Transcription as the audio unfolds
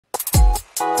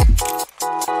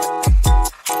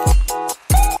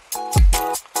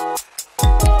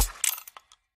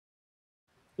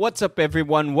What's up,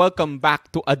 everyone? Welcome back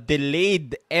to a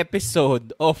delayed episode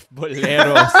of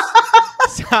Boleros.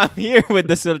 So I'm here with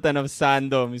the Sultan of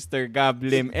Sando, Mr.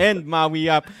 Gablim, and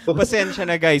UAAP. Pasensya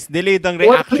na guys, delayed ang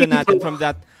reaction natin from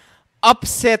that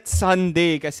upset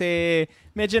Sunday kasi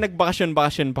medyo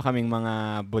nagbakasyon-bakasyon pa kaming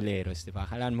mga Boleros, di ba?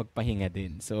 Kailangan magpahinga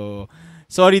din. So,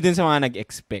 sorry din sa mga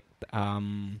nag-expect.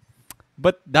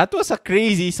 But that was a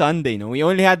crazy Sunday, no? We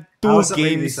only had two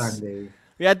games.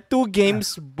 We had two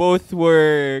games. Both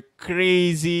were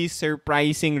crazy,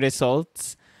 surprising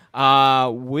results.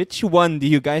 Which one do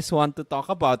you guys want to talk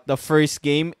about? The first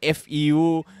game,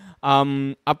 FEU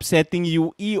upsetting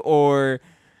UE, or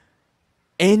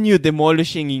NU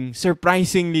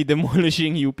surprisingly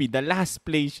demolishing UP? The last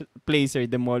placer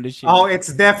demolishing. Oh,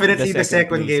 it's definitely the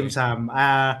second game, Sam.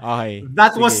 Okay.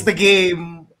 That was the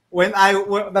game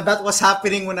that was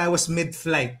happening when I was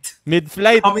mid-flight.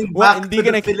 Coming back to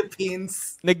the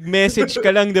Philippines. Nag-message ka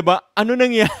lang, 'di ba? Ano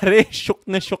nangyari? Shook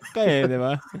na shook ka 'di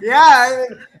ba? Yeah,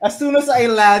 as soon as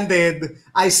I landed,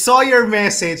 I saw your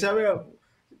message. I mean,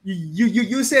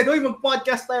 you said, "Oy,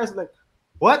 mag-podcast tayo." I was like,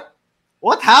 "What?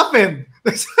 What happened?"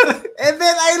 And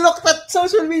then I looked at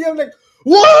social media. I'm like,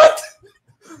 "What?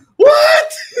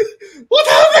 What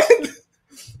happened?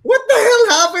 What the hell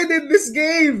happened in this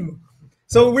game?"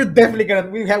 So we're definitely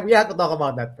we have to talk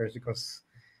about that first because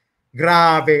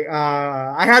grabe.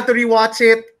 I had to rewatch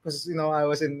it because I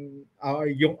was in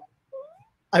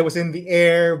the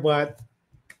air, but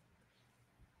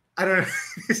I don't know.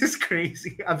 This is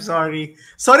crazy. I'm sorry.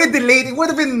 Sorry delayed. It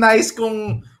would have been nice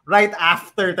kung right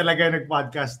after talaga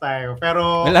nag-podcast tayo.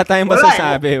 Pero wala tayong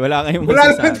masasabi. Wala kayong masasabi.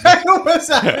 Wala naman tayong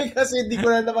masasabi kasi hindi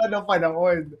ko na naman ang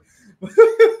panahon.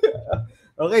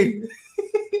 Okay.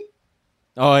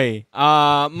 Okay.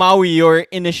 Maui, your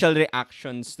initial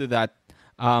reactions to that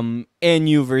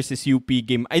NU versus UP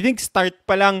game. I think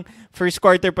first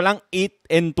quarter pa lang,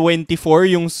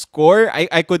 8-24 yung score.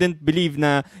 I couldn't believe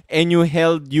na NU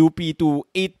held UP to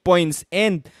 8 points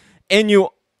and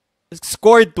NU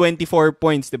scored 24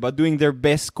 points, diba? Doing their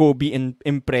best Kobe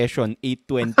impression,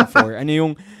 8-24.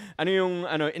 ano yung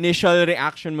initial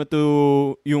reaction mo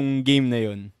to yung game na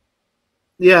yun?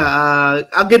 Yeah,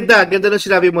 ang ganda na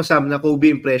sinabi mo, Sam, na Kobe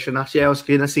impression. Actually, I was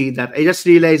gonna say that. I just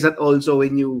realized that also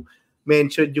when you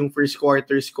mentioned yung first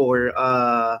quarter score.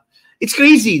 It's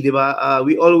crazy, di ba?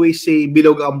 We always say,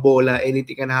 bilog ang bola,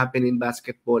 anything can happen in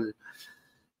basketball.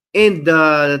 And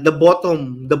the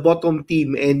bottom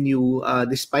team, NU,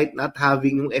 despite not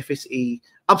having yung FSA,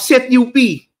 upset UP.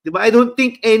 Di ba? I don't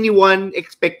think anyone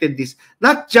expected this.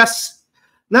 Not just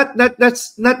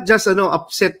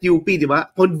upset UP, di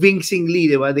ba? Convincingly,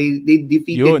 di ba? They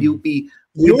defeated UP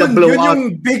with the blowout. Yun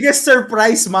yung biggest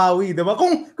surprise, Maui, di ba?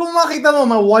 Kung makita mo,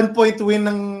 1-point win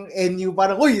ng NU,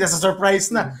 parang, uy, nasa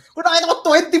surprise na. Kung nakita ko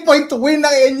 20-point win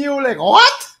ng NU, like,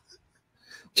 what?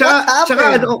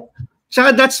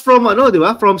 Tsaka that's from, di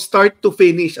ba? From start to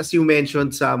finish, as you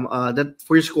mentioned, Sam, that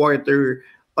first quarter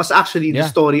was actually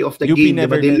the story of the UP game,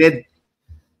 diba?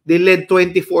 They led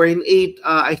 24-8.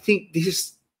 I think this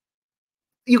is,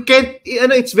 you can't,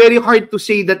 it's very hard to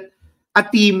say that a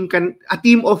team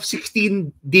of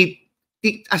 16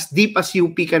 as deep as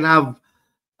UP can have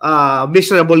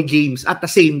miserable games at the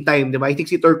same time, diba? I think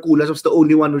si Torculas was the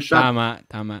only one who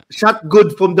shot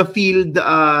good from the field.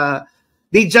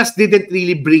 They just didn't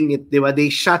really bring it, diba? They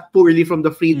shot poorly from the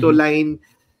free throw line.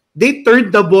 They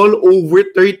turned the ball over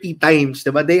 30 times,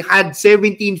 diba? They had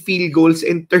 17 field goals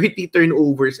and 30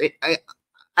 turnovers.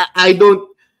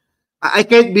 I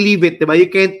can't believe it, diba?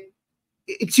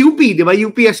 It's UP, diba?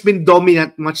 UP has been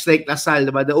dominant, much like LaSalle,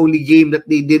 diba? The only game that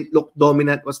they didn't look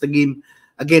dominant was the game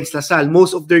against LaSalle.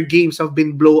 Most of their games have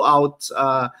been blowouts,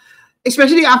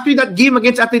 especially after that game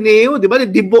against Ateneo, diba?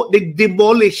 They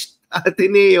demolished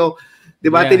Ateneo.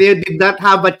 Diba? Yeah. Ateneo did not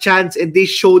have a chance and they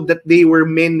showed that they were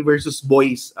men versus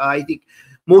boys. I think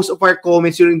most of our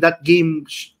comments during that game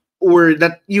were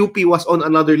that UP was on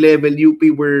another level. UP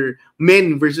were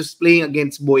men versus playing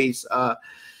against boys.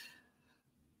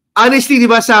 Honestly,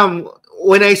 diba, Sam,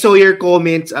 when I saw your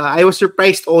comments, I was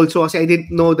surprised also kasi I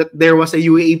didn't know that there was a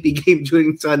UAAP game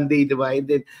during Sunday, diba? And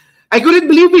then I couldn't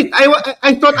believe it.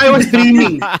 I thought I was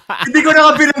dreaming. Hindi ko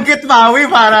na binanggit, Maui,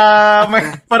 para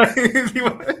hindi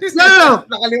mo. No.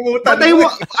 Nakalimutan. But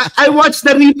I watched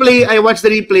the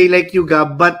replay. Like you,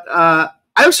 Gab. But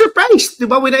I was surprised,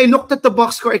 diba? When I looked at the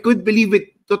box score, I couldn't believe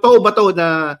it. Totoo ba to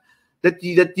na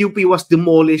that UP was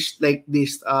demolished like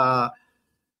this? And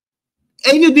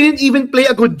you didn't even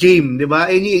play a good game, diba?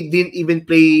 And you didn't even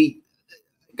play.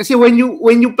 Kasi when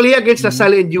you play against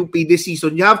LaSalle and UP this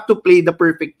season, you have to play the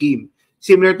perfect game.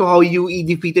 Similar to how UE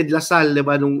defeated LaSalle,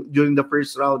 diba, during the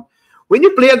first round. When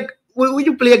you play when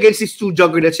you play against these two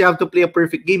juggernauts, you have to play a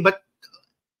perfect game. But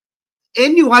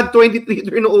NU had 23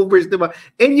 turnovers, diba?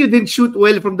 NU didn't shoot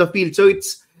well from the field. So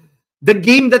it's the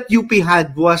game that UP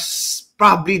had was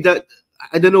probably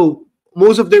I don't know,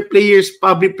 most of their players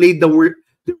probably played the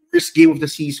worst game of the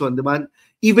season, diba?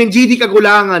 Even GD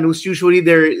Kagulangan, who's usually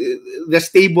the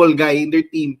stable guy in their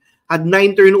team, had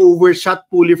 9 turnovers, shot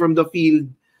poorly from the field.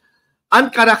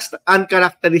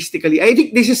 Uncharacteristically, I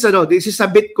think this is a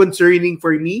bit concerning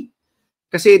for me.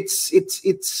 Kasi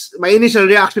it's my initial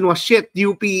reaction was shit.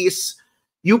 UP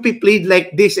played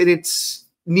like this and it's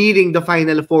nearing the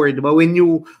Final Four. Diba? When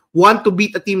you want to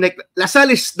beat a team like LaSalle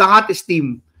is the hottest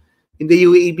team in the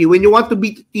UAAP. When you want to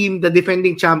beat a team, the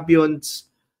defending champions,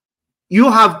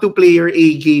 you have to play your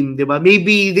A game, di ba?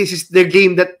 Maybe this is their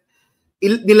game that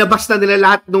nilabas na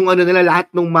nila lahat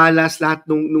nung malas, lahat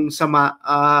nung sama.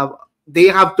 They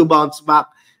have to bounce back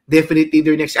definitely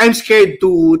their next. I'm scared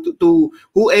to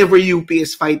whoever UP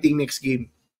is fighting next game.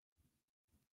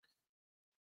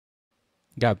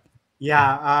 Gab.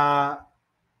 Yeah,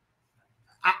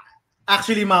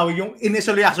 actually, Maui, yung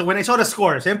initial reaction when I saw the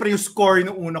score, siyempre yung score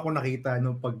yung una ko nakita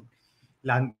nung pag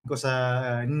land ko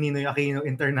sa Ninoy Aquino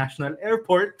International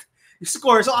Airport, yung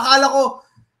score. So akala ko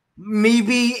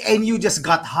maybe NU just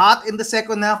got hot in the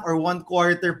second half or one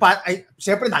quarter.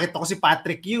 Siyempre nakita ko si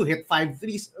Patrick Yu hit 5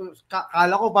 threes.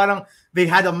 Akala ko parang they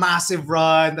had a massive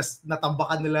run,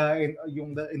 natambakan nila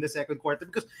in the second quarter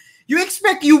because you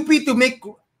expect UP to make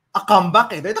a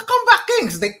comeback. They're the comeback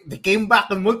kings. They came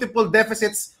back on multiple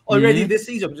deficits already this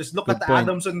season. Just look at the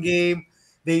Adamson game.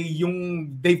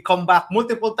 They've come back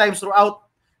multiple times throughout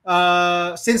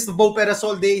since the Bo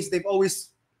Perasol days. They've always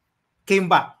come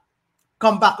back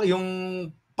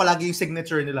yung palagi yung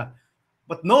signature nila.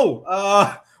 But no,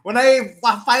 when I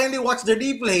finally watched the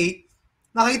replay,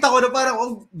 nakita ko na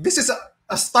parang this is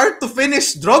a start to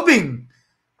finish drubbing.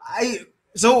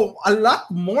 So a lot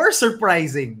more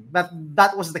surprising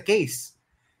that was the case.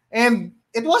 And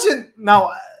it wasn't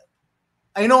now.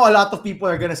 I know a lot of people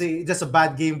are gonna say just a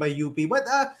bad game by UP, but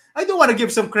I do want to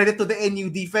give some credit to the NU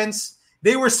defense.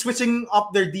 They were switching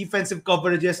up their defensive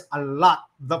coverages a lot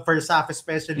the first half,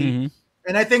 especially,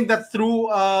 and I think that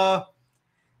threw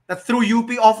UP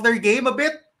off their game a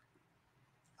bit.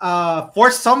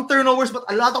 Forced some turnovers, but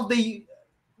a lot of the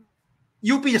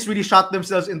UP just really shot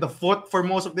themselves in the foot for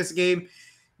most of this game.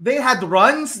 They had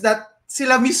runs that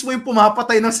sila mismo yung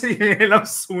pumapatay ng sarili nilang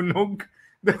sunog.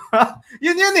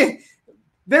 Yun eh.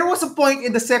 There was a point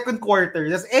in the second quarter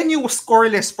that NU was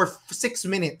scoreless for 6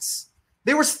 minutes.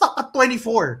 They were stuck at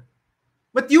 24.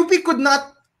 But UP could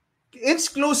not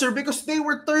inch closer because they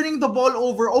were turning the ball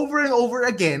over and over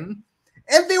again.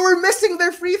 And they were missing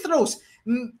their free throws.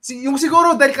 Yung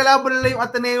siguro dahil kalaban nila yung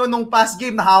Ateneo nung past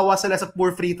game, nahawa sila sa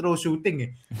poor free throw shooting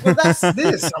eh. But that's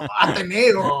this,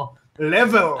 Ateneo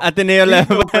level.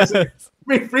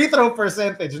 Free throw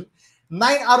percentage. 9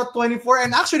 out of 24.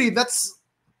 And actually, that's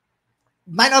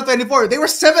 9 out of 24. They were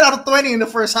 7 out of 20 in the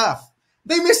first half.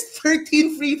 They missed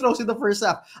 13 free throws in the first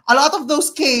half. A lot of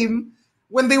those came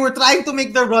when they were trying to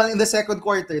make their run in the second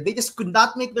quarter. They just could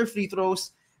not make their free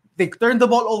throws. They turned the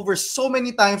ball over so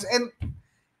many times. And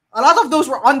a lot of those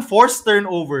were unforced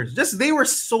turnovers. Just they were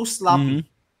so sloppy.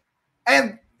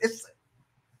 And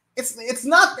it's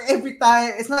not every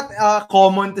time. It's not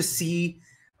common to see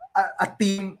a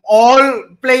team, all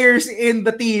players in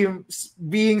the team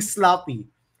being sloppy.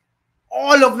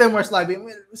 All of them were sloppy.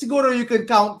 Siguro you could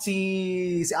count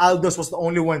si Aldos was the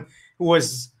only one who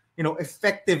was,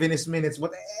 effective in his minutes.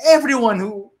 But everyone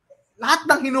lahat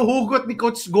ng hinuhugot ni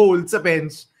Coach Gold sa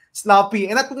bench, sloppy.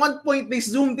 And at one point, they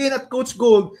zoomed in at Coach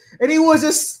Gold and he was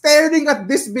just staring at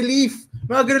disbelief.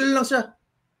 Mga ganun lang siya.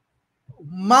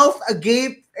 Mouth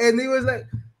agape. And he was like,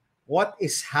 what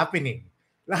is happening?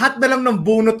 Lahat na lang ng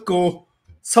bunot ko,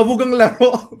 sabog ang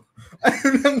laro.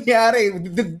 Ano nangyari?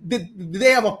 Did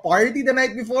they have a party the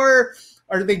night before?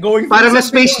 Are they going for Parang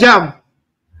Space Jam.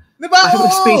 Diba? Parang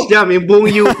Space Jam. Yung buong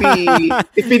UP.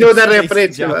 If you know the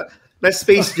reference, diba? Na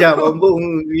Space Jam. Ang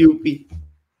buong UP.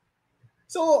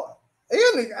 So,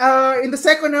 ayun. In the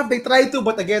second half, they tried to,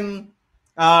 but again,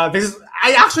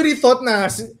 I actually thought na,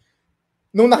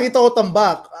 nung nakita ko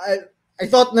tambak, I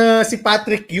thought na si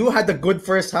Patrick Yu had a good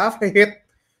first half. He hit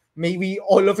maybe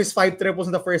all of his 5 triples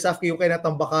in the first half yung kaya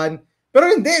natambakan. Pero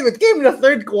hindi, it came in the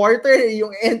third quarter,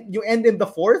 yung end in the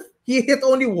fourth. He hit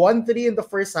only 1 3 in the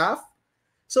first half.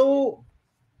 So,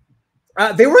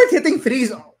 they weren't hitting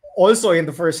threes also in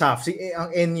the first half,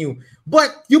 ang NU.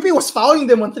 But UP was fouling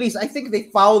them on threes. I think they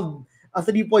fouled a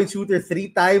 3-point shooter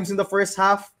 3 times in the first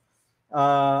half.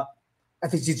 I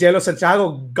think Gigelo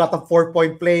Santiago got a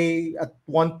 4-point play at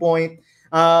one point.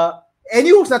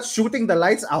 NU was not shooting the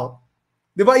lights out.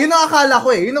 Di ba? Yun ang akala ko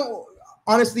eh. Yun ang,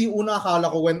 honestly, yung una akala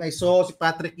ko when I saw si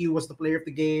Patrick Yu was the player of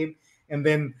the game and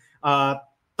then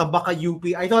Tabaka UP.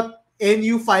 I thought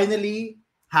NU finally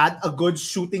had a good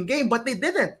shooting game, but they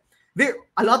didn't.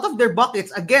 A lot of their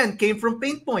buckets, again, came from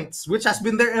paint points, which has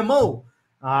been their MO.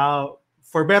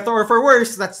 For better or for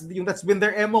worse, that's been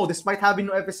their MO. Despite having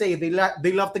no FSA,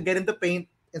 they love to get in the paint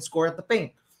and score at the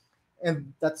paint.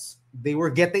 And they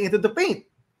were getting into the paint.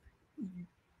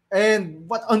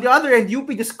 But on the other end, UP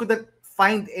just couldn't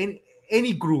find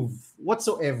any groove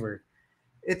whatsoever.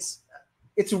 It's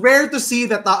rare to see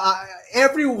that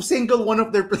every single one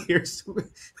of their players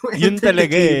yun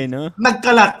talaga no?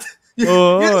 Nagkalat.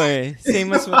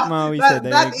 Same as what Maui said.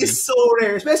 That is so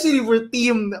rare, especially for a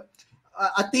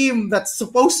team that's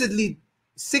supposedly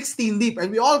 16 deep,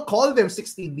 and we all call them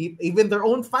 16 deep. Even their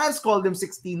own fans call them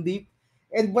 16 deep.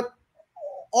 But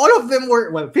all of them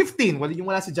were 15. Well, yung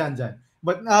wala si Janjan.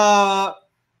 But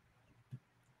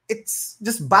it's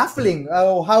just baffling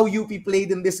how UP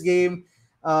played in this game.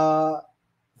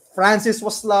 Francis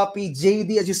was sloppy.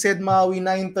 JD, as you said, Maui,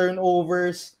 9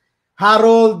 turnovers.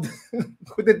 Harold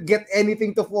couldn't get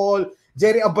anything to fall.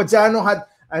 Jerry Abadjano had,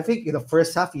 I think, in the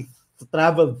first half, he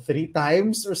traveled 3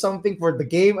 times or something for the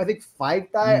game. I think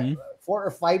 5 times, 4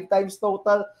 or 5 times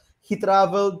total. He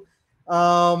traveled.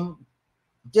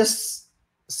 Just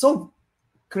so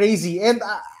crazy. And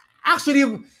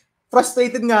actually,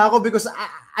 frustrated nga ako because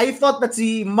I thought that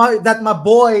my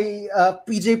boy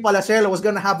PJ Palacelo was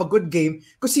gonna have a good game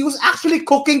because he was actually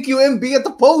cooking QMB at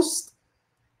the post.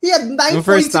 He had 9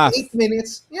 points in 8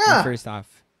 minutes. Yeah. The first half.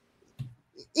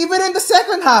 Even in the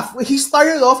second half, he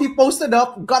started off, he posted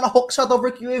up, got a hook shot over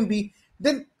QMB,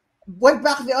 then went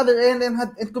back to the other end and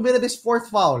committed his 4th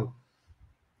foul.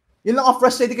 Yun lang ang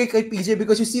frustrating kay PJ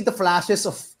because you see the flashes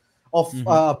of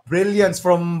brilliance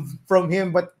from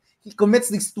him, but he commits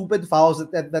these stupid fouls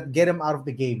that get him out of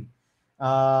the game.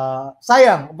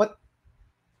 Sayang, but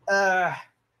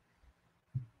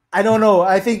I don't know.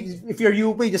 I think if you're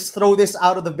UP, just throw this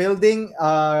out of the building.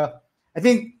 I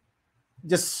think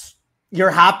just you're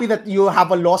happy that you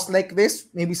have a loss like this.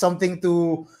 Maybe something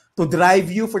to drive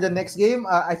you for the next game.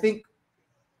 I think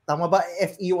tama ba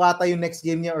FEU ata yung next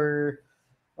game niya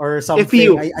or something.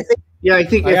 FEU. I think. Yeah, I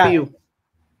think FEU.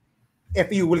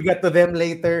 FEU, we'll get to them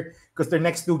later because their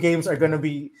next 2 games are going to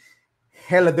be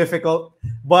hella difficult.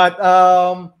 But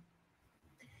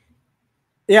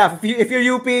yeah, if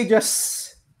you're UP,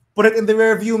 just put it in the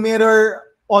rearview mirror,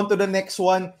 on to the next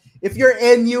one. If you're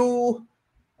NU,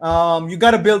 you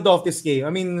got to build off this game. I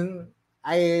mean,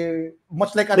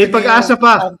 much like may pag-asa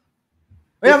pa.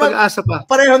 May pag-asa pa.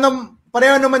 Pareho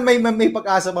naman may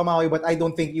pag-asa pa, Maui, but I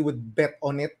don't think you would bet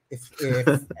on it if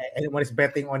anyone is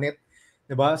betting on it.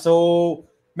 Diba? So,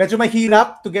 medyo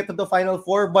mahirap to get to the Final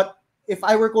Four, but if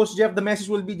I were Coach Jeff, the message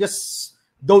will be just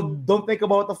don't think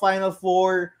about the Final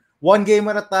Four. 1 game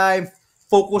at a time.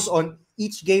 Focus on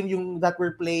each game that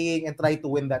we're playing and try to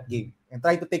win that game. And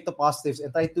try to take the positives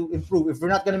and try to improve. If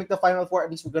we're not going to make the Final Four, at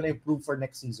least we're going to improve for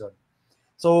next season.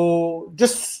 So,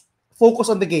 just focus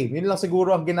on the game. Yun lang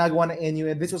siguro ang ginagawa ng NU,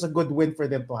 and this was a good win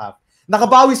for them to have.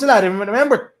 Nakabawi sila.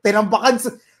 Remember, tinambakan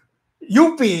sa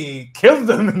UP killed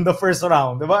them in the first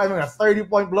round. Diba? I mean, a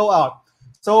 30-point blowout.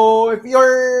 So, if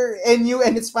you're NU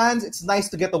and its fans, it's nice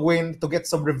to get a win, to get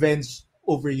some revenge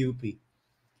over UP.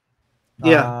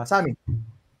 Yeah. Sami.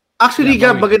 Actually,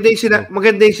 Gab, maganda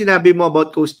yung sinabi mo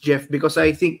about Coach Jeff because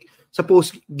I think sa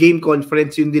post-game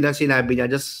conference, yun din ang sinabi niya.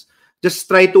 Just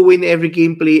try to win every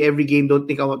game, play every game. Don't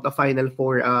think about the Final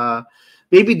Four.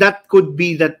 Maybe that could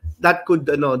be that could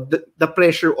the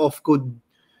pressure off could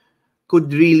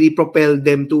really propel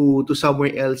them to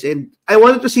somewhere else. And I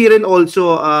wanted to see rin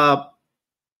also,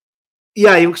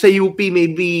 yung sa UP,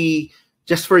 maybe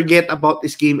just forget about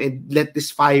this game and let this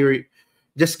fire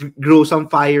just grow some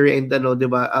fire and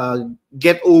diba,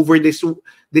 get over this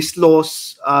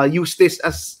loss, use this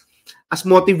as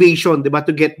motivation, diba,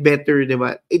 to get better,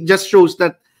 diba. It just shows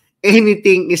that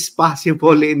anything is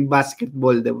possible in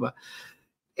basketball, diba.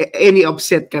 Any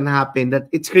upset can happen.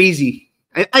 That it's crazy.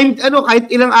 I'm kahit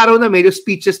ilang araw na medyo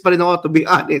speechless pa rin ako, to be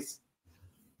honest.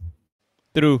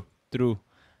 True.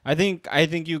 I think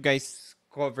you guys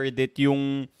covered it.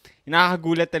 Yung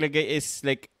nakakagulat talaga is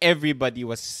like everybody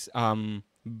was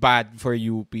bad for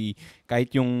UP.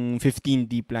 Kahit yung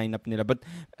 15 deep lineup nila. But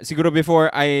siguro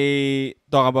before I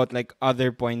talk about like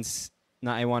other points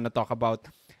na I want to talk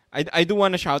about, I do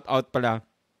want to shout out pala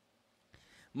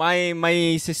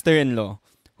my sister-in-law,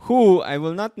 who I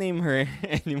will not name her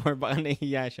anymore, baka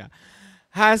nahiya siya,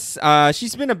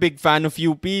 she's been a big fan of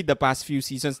UP the past few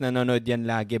seasons, nanonood yan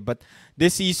lagi, but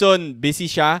this season busy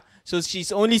siya, so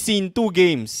she's only seen 2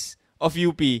 games of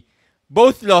UP,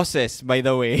 Both losses, by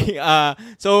the way.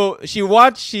 So,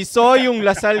 she saw yung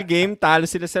Lasal game, talo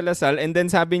sila sa Lasal, and then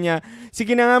sabi niya,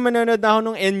 sige na nga, manonood na ako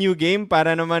ng NU game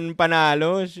para naman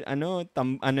panalo.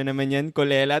 Ano naman yan,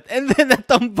 kulelat. And then,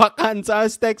 natambakan. So,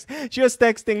 she was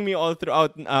texting me all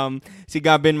throughout. Si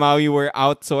Gab and Maui were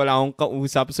out, so wala akong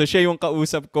kausap. So, siya yung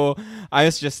kausap ko. I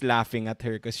was just laughing at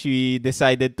her because she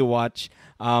decided to watch.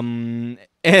 And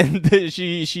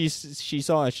she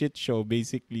saw a shit show,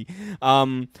 basically.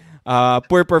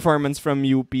 Poor performance from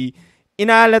UP.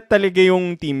 Inalat talaga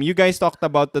yung team. You guys talked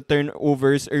about the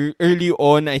turnovers early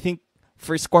on. I think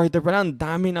first quarter pa lang,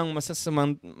 dami ng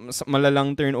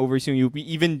malalang turnovers yung UP.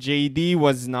 Even JD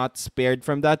was not spared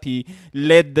from that. He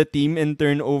led the team in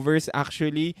turnovers,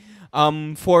 actually.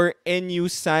 For NU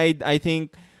side, I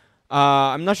think,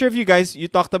 I'm not sure if you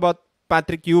talked about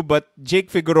Patrick Yu, but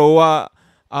Jake Figueroa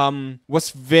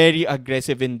was very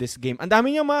aggressive in this game. Ang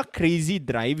dami niyang mga crazy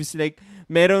drives. Like,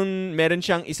 meron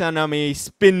siyang isa na may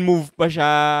spin move pa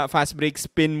siya, fast break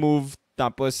spin move,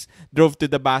 tapos drove to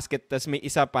the basket, tapos may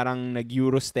isa parang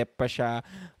nag-euro step pa siya.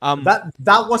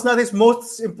 That was not his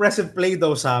most impressive play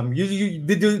though, Sam.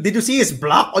 Did you see his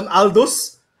block on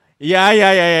Aldous? Yeah.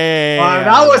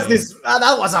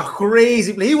 That was a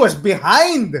crazy play. He was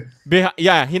behind.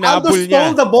 Hinabol Aldous niya.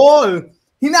 stole the ball.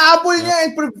 Hinabol niya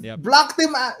and blocked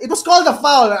him. It was called a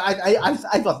foul. I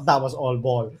thought that was all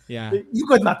ball. Yeah. You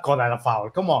could not call that a foul.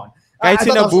 Come on. Kahit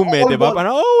sinaboom di ba?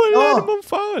 Parang, wala namang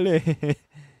foul eh.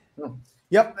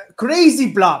 Yep. Crazy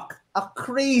block. A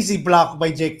crazy block by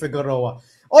Jake Figueroa.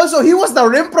 Also, he was the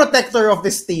rim protector of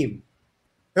this team.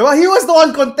 He was the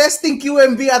one contesting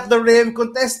QMB at the rim,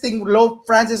 contesting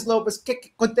Francis Lopez,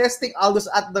 contesting Aldous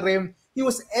at the rim. He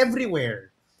was everywhere.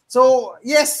 So,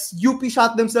 yes, UP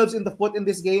shot themselves in the foot in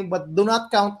this game, but do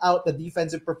not count out the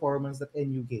defensive performance that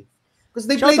NU gave. Because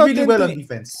they played really well on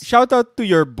defense. Shout out to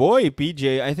your boy,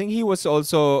 PJ. I think he was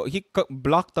also,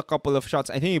 blocked a couple of shots.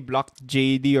 I think he blocked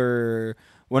JD or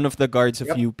one of the guards of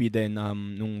UP then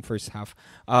nung first half.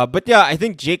 But yeah, I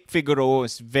think Jake Figueroa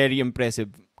was very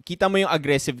impressive. Kita mo yung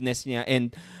aggressiveness niya,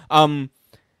 and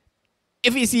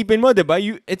if isipin mo, diba,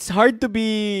 it's hard to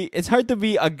be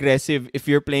aggressive if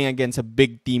you're playing against a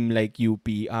big team like UP.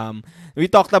 We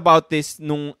talked about this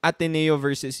nung Ateneo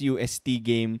versus UST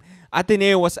game.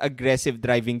 Ateneo was aggressive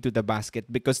driving to the basket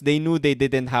because they knew they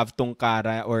didn't have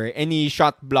Tungkara or any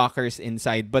shot blockers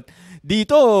inside. But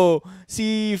dito,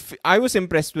 I was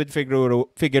impressed with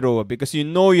Figueroa because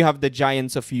you have the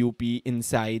giants of UP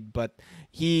inside, but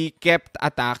he kept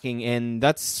attacking, and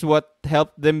that's what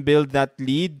helped them build that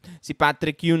lead. Si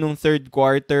Patrick Yu nung third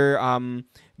quarter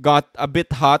got a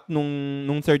bit hot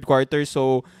nung third quarter,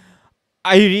 so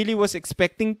I really was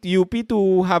expecting UP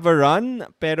to have a run,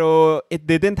 pero it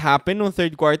didn't happen nung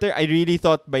third quarter. I really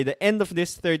thought by the end of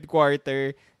this third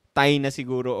quarter, tie na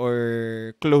siguro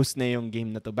or close na yung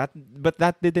game na to. But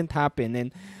that didn't happen,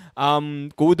 and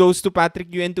kudos to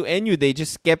Patrick Yu and to NU. They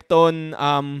just kept on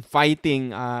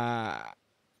fighting.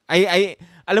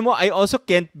 Alam mo, I also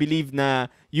can't believe na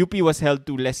UP was held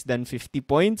to less than 50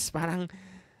 points. Parang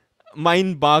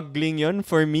mind-boggling yon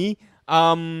for me.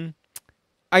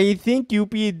 I think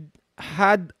UP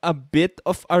had a bit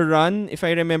of a run, if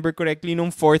I remember correctly,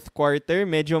 nung fourth quarter.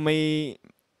 Medyo may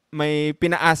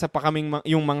pinaasa pa kaming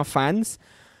yung mga fans.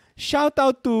 Shout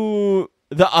out to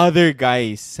the other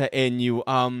guys sa NU.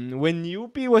 When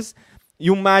UP was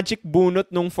yung magic bunot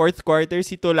nung fourth quarter,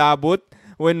 si Tolabot,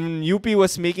 when UP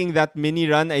was making that mini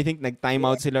run, I think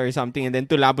nag-timeout sila or something, and then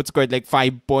Tulabot scored like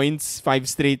 5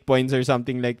 straight points or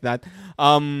something like that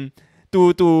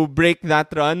to break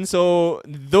that run. So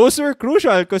those were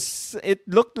crucial because it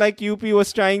looked like UP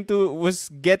was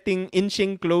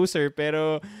inching closer,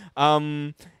 pero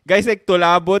guys like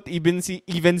Tulabot, even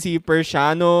si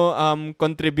Persiano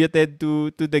contributed to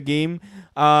the game.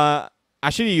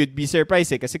 Actually, you'd be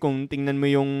surprised kasi kung tingnan mo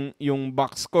yung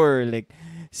box score, like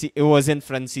it wasn't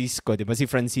Francisco, diba? Si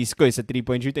Francisco is a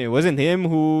 3-point shooter. It wasn't him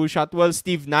who shot well.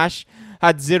 Steve Nash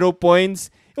had 0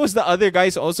 points. It was the other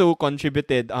guys also who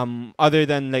contributed. Other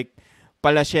than like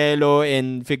Palacielo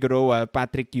and Figueroa,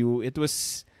 Patrick Yu, it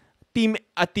was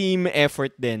a team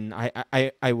effort then,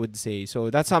 I would say. So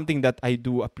that's something that I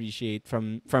do appreciate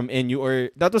from NU, or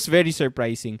that was very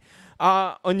surprising.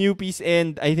 On UP's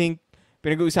end, I think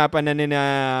pinag-uusapan na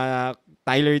nila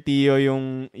Tyler Tio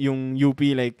yung UP,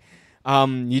 like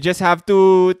you just have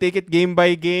to take it game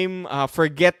by game.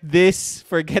 Forget this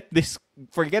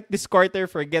quarter,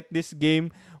 forget this game,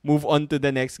 move on to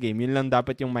the next game. Yun lang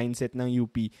dapat yung mindset ng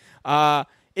UP.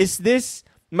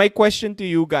 My question to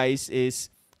you guys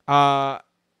is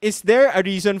there a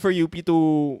reason for UP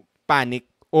to panic,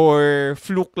 or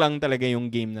fluke lang talaga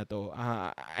yung game na to?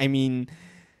 I mean,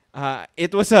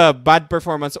 it was a bad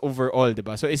performance overall,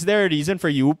 diba? So is there a reason for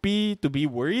UP to be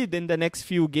worried in the next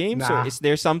few games? Or Nah, is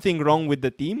there something wrong with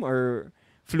the team or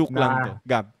fluke lang nah. to?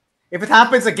 Gab. If it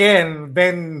happens again,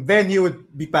 then you would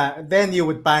then you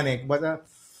would panic. But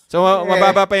So eh,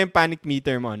 mababa pa yung panic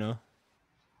meter mo, no?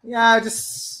 yeah,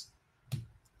 just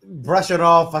brush it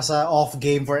off as a off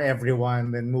game for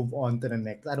everyone, then move on to the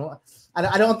next. I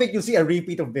don't think you'll see a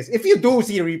repeat of this. If you do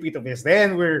see a repeat of this,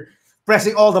 then we're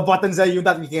pressing all the buttons that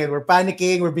we can. We're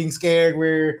panicking. We're being scared.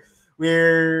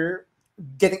 We're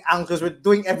getting anxious. We're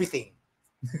doing everything.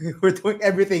 We're doing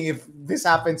everything if this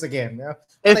happens again. Yeah?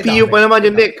 But I FPU doubt pa it. naman I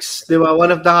yung doubt it. next, di ba? One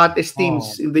of the hottest Oh,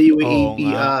 teams in the Oo UAAP.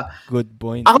 nga. Good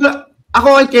point. Ako, ako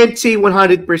I can't say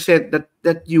 100%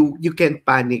 that you can't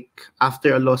panic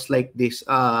after a loss like this.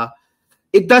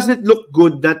 It doesn't look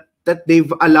good that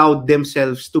they've allowed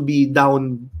themselves to be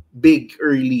down big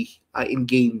early in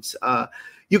games.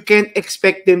 You can't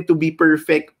expect them to be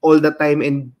perfect all the time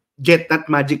and get that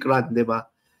magic run, di ba?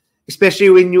 Especially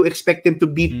when you expect them to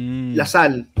beat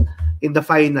Lasal in the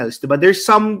finals, diba? There's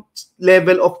some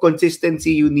level of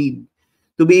consistency you need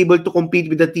to be able to compete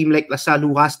with a team like Lasal,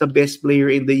 who has the best player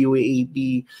in the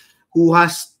UAAP, who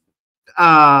has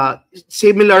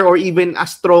similar or even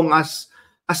as strong as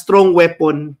a strong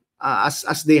weapon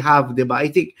as they have, diba? I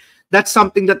think that's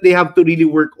something that they have to really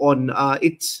work on.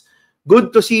 It's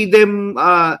good to see them.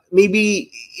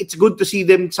 Maybe it's good to see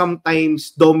them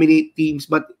sometimes dominate teams,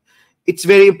 but it's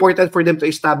very important for them to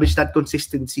establish that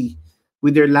consistency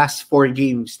with their last 4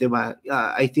 games, diba?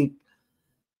 I think,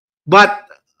 but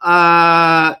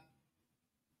I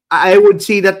would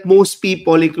say that most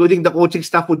people, including the coaching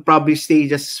staff, would probably say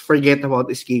just forget about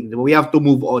this game. Diba? We have to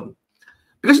move on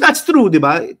because that's true,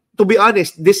 diba? To be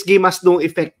honest, this game has no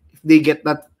effect if they get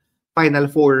that Final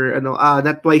Four,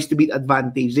 that twice to beat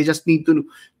advantage. They just need to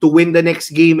win the next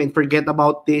game and forget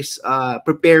about this.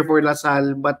 Prepare for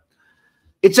Lasal, but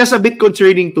it's just a bit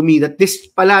concerning to me that this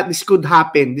could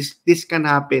happen. This can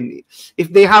happen.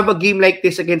 If they have a game like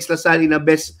this against Lasal in a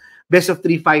best of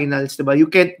 3 finals, diba? You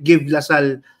can't give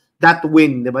Lasal that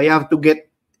win, diba? You have to get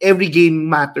every game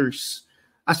matters.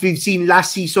 As we've seen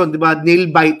last season, diba?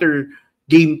 Nail biter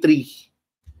game 3.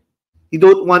 You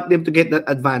don't want them to get that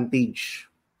advantage.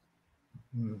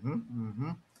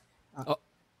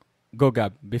 Go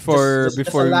Gab. Before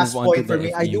just a we last move on to point the for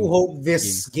me. I do FEU hope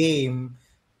this game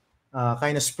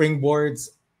kind of springboards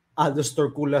Aldous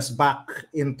Torculas back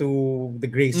into the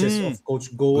graces of Coach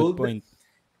Good Gold. point.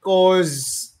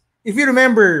 Because if you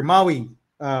remember, Maui,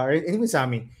 and even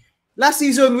Sammy, last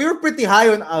season we were pretty high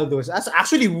on Aldous.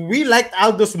 Actually, we liked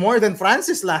Aldous more than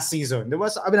Francis last season. There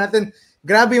was, sabi natin,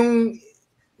 grabe yung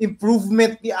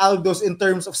improvement ni Aldous in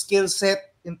terms of skill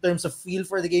set, in terms of feel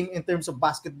for the game, in terms of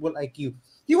basketball IQ.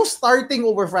 He was starting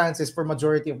over Francis for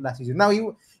majority of last season. Now he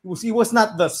was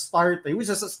not the starter. He was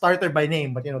just a starter by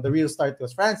name, but the real starter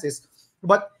was Francis.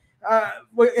 But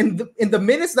in the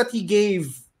minutes that he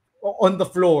gave on the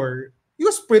floor, he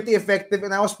was pretty effective,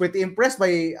 and I was pretty impressed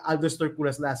by Aldous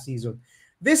Torculas last season.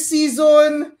 This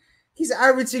season, he's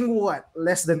averaging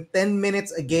less than 10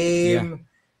 minutes a game. Yeah.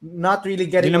 Not really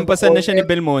getting on the Nilampasan na court. siya ni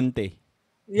Belmonte.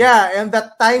 Yeah, and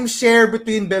that timeshare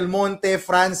between Belmonte,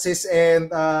 Francis,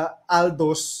 and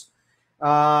Aldous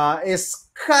is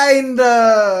kind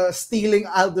of stealing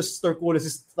Aldous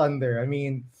Torculas' thunder. I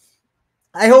mean,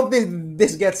 I hope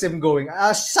this gets him going.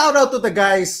 Shout out to the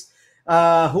guys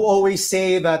who always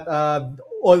say that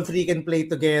all 3 can play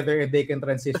together and they can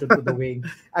transition to the wing.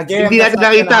 Again, Hindi that's natin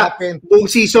not gonna nakita happen. buong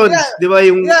season, di ba?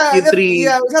 Yung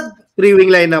 3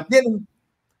 wing lineup.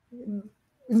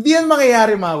 Hindi yan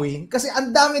mangyayari, Maui. Kasi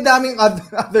ang dami-daming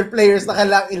other players na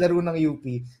kailangang ilaro ng UP.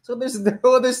 So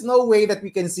there's no way that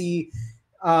we can see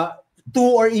 2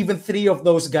 or even 3 of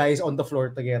those guys on the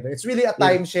floor together. It's really a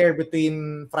timeshare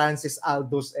between Francis,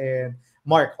 Aldous, and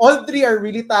Mark. All 3 are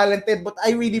really talented, but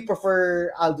I really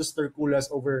prefer Aldous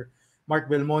Torculas over Mark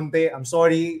Belmonte. I'm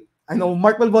sorry. I know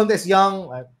Mark Belmonte is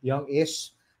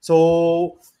young-ish.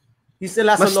 So he still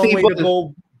has a long way to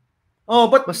go. Oh,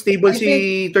 but mas stable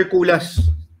si Torculas.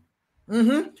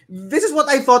 This is what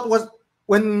I thought was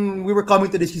when we were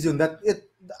coming to the season, that it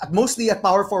mostly at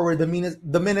power forward, the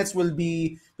minutes will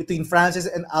be between Francis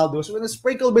and Aldous. We're gonna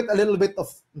sprinkle a little bit of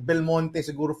Belmonte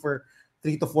siguro for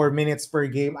 3 to 4 minutes per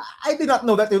game. I did not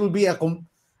know that it will be a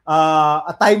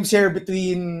timeshare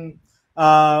between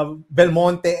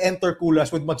Belmonte and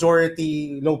Torculas with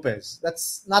majority Lopez.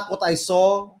 That's not what I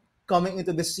saw coming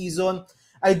into this season.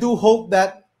 I do hope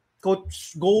that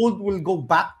Coach Gold will go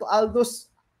back to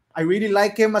Aldous. I really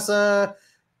like him as a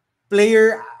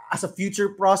player, as a future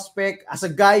prospect, as a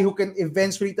guy who can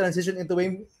eventually transition into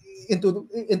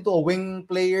a wing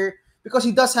player. because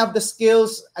he does have the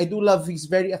skills. I do love he's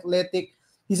very athletic.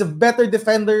 He's a better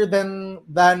defender than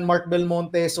Mark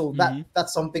Belmonte, so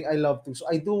that's something I love too. So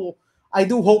I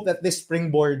do hope that this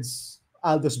springboards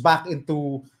Aldo's back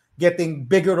into getting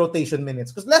bigger rotation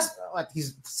minutes, because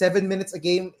he's 7 minutes a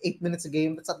game, 8 minutes a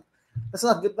game. That's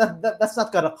not good. That's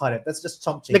not gonna cut it. That's just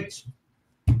chump change.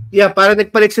 Yeah, parang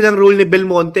nagpalit silang role ni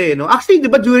Belmonte, no? Actually, di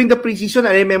ba, during the preseason,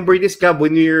 I remember this, Gab,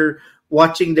 when you're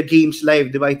watching the games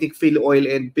live, di ba? I think Phil Oil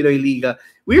and Pinoy Liga,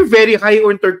 we were very high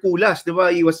on Terculas, di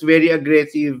ba? He was very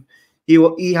aggressive.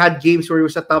 He had games where he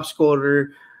was a top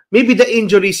scorer. Maybe the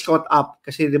injuries caught up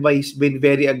kasi, di ba, he's been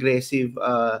very aggressive.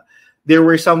 There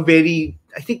were some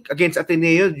I think against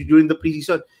Ateneo during the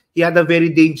preseason, he had a very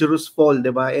dangerous fall,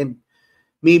 di ba? And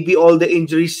maybe all the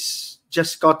injuries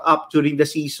just caught up during the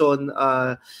season.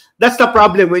 That's the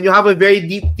problem when you have a very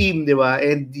deep team, di ba?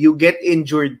 And you get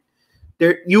injured,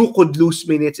 you could lose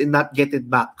minutes and not get it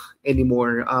back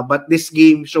anymore. But this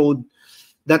game showed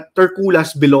that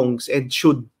Terculas belongs and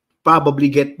should probably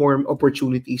get more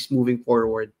opportunities moving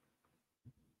forward.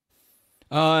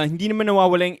 Hindi naman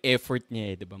nawawala yung effort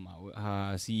niya, di ba, Mau?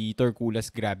 Si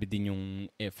Terculas, grabe din yung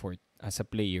effort as a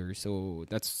player. So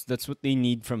that's what they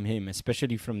need from him,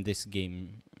 especially from this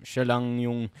game. Siya lang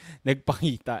yung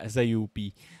nagpakita sa UP,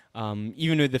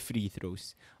 even with the free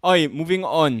throws. Okay, moving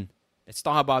on. Let's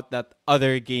talk about that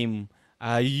other game.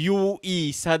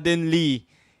 UE suddenly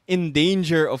in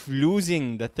danger of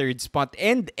losing the third spot,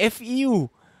 and FEU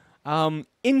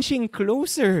inching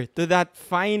closer to that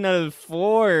Final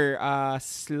Four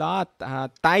slot,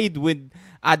 tied with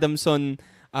Adamson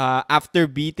after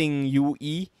beating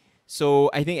UE. So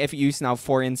I think FEU is now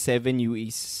 4-7. UE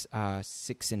is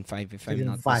 6-5, if I'm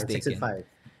not mistaken. 6-5.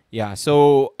 Yeah.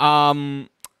 So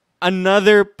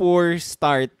another poor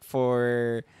start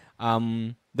for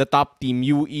the top team.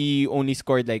 UE only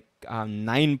scored like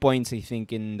 9 points, I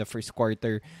think, in the first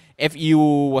quarter.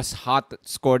 FEU was hot,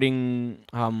 scoring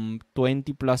 20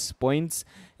 plus points,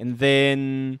 and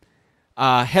then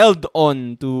held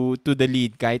on to the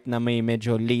lead kahit na may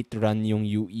medyo late run yung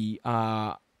UE.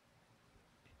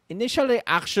 Initial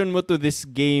reaction mo to this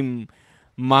game,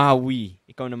 Maui?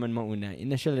 Ikaw naman mauna.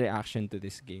 Initial reaction to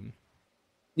this game.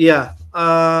 Yeah.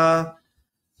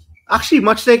 Actually,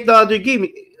 much like the other game,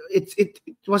 it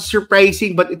was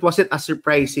surprising, but it wasn't as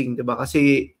surprising, diba?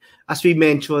 Kasi as we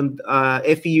mentioned,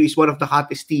 FEU is one of the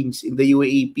hottest teams in the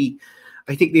UAAP.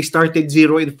 I think they started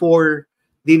 0-4.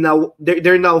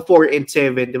 They're now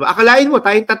 4-7, diba? Akalain mo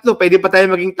tayong tatlo, pwede pa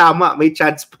tayo maging tama, may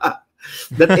chance pa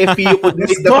that FEU could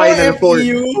make the Final Four.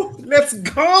 Let's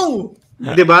go!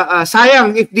 Diba?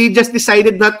 Sayang, if they just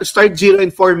decided not to start 0-4,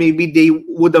 maybe they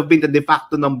would have been the de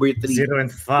facto number 3.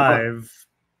 0-5.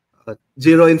 0-5,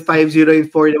 0-4.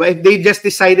 Diba? If they just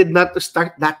decided not to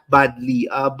start that badly.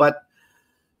 But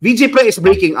VJ Pre is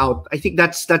breaking out. I think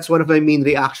that's one of my main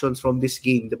reactions from this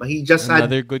game. Diba? He just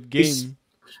Another good game.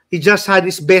 He just had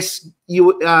his best game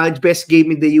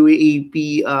in the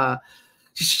UAAP.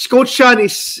 Coach Sean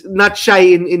is not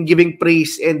shy in giving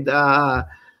praise and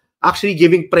actually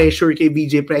giving pressure kay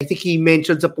VJ Pre. I think he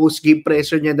mentioned sa post-game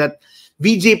pressure niya that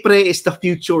VJ Pre is the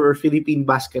future of Philippine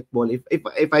basketball. If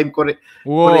I'm correct.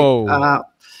 Whoa.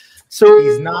 So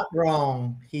he's not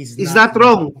wrong. He's not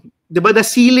wrong. Diba, the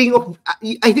ceiling of,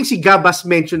 I think si Gabas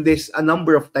mentioned this a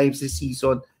number of times this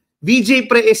season. VJ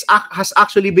Pre has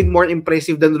actually been more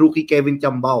impressive than rookie Kevin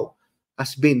Tiambao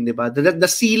has been, diba? The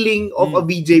ceiling of a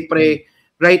VJ Pre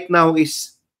right now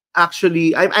is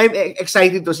actually, I'm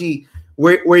excited to see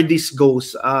where this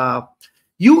goes.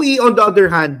 UE, on the other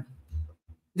hand,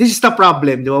 this is the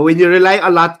problem, diba? When you rely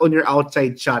a lot on your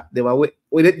outside shot, diba?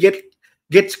 When it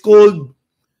gets cold,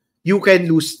 you can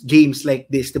lose games like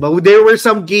this, diba? There were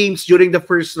some games during the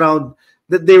first round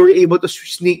that they were able to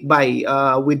sneak by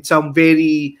with some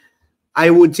very, I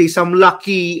would say, some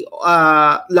lucky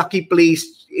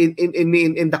plays in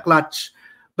the clutch.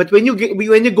 But when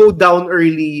you go down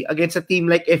early against a team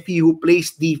like FE who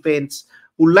plays defense,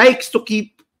 who likes to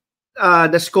keep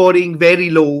the scoring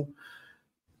very low,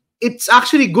 it's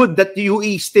actually good that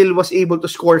UE still was able to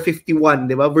score 51,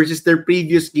 diba? Versus their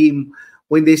previous game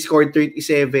when they scored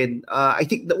 37. I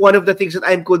think that one of the things that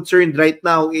I'm concerned right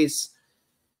now is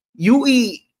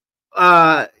UE,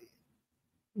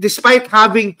 despite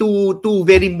having two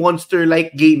very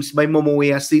monster-like games by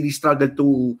Momoe, has really struggled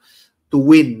to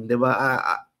win,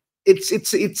 diba?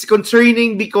 It's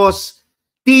concerning because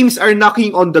teams are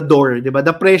knocking on the door, diba?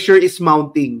 The pressure is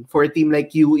mounting for a team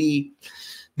like UE.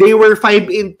 They were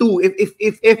 5-2.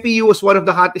 If FEU was one of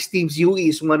the hottest teams, UE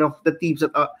is one of the teams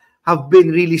that have been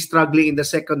really struggling in the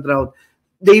second round.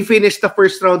 They finished the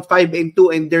first round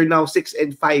 5-2 and they're now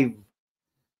 6-5.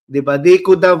 Diba? They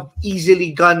could have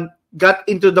easily gone got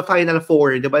into the Final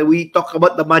Four. Diba? We talk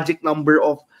about the magic number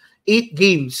of 8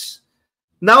 games.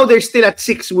 Now they're still at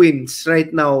 6 wins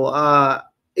right now.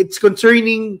 It's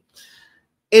concerning,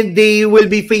 and they will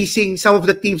be facing some of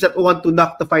the teams that want to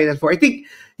knock the Final Four. I think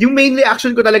yung main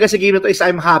reaction ko talaga sa game na to is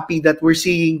I'm happy that we're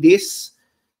seeing this.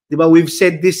 Diba? We've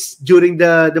said this during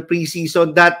the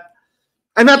preseason that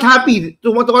I'm not happy.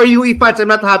 To our UE fans, I'm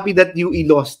not happy that UE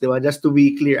lost. Diba? Just to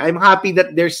be clear. I'm happy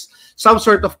that there's some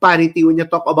sort of parity when you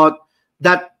talk about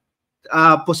that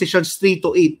positions 3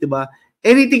 to 8. Diba?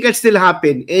 Anything can still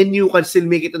happen. NU can still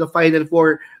make it to the Final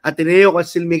Four. Ateneo can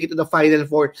still make it to the Final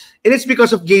Four. And it's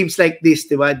because of games like this,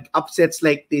 diba? Upsets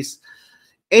like this.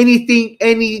 Any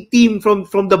team from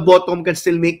the bottom can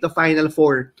still make the Final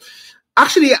Four.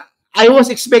 Actually, I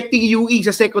was expecting UE sa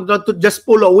second round to just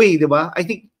pull away, diba? I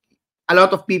think a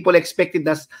lot of people expected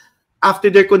us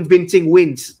after their convincing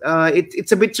wins.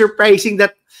 It's a bit surprising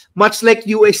that much like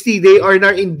UST, they are now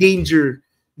in danger.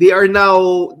 They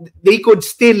could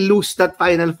still lose that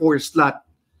Final Four slot.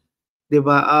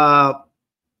 Diba?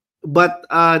 But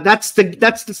that's the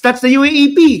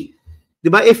UAAP.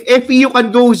 Diba? If FEU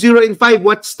can go 0-5,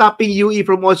 what's stopping UE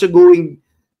from also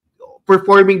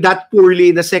performing that poorly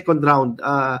in the second round?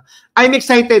 I'm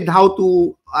excited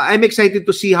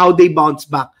to see how they bounce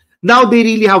back. Now they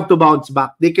really have to bounce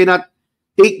back. They cannot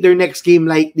take their next game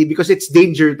lightly because it's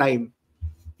danger time.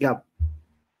 Yeah.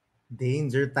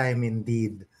 Danger time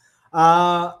indeed.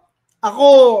 I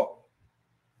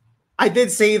did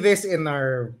say this in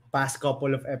our past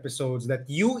couple of episodes that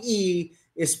UE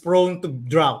is prone to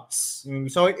droughts. We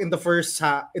saw it in the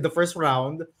first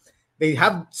round. They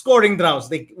have scoring droughts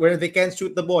where they can't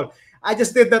shoot the ball. I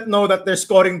just did not know that their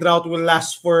scoring drought will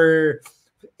last for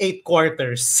 8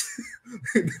 quarters.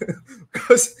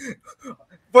 Because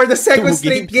for the second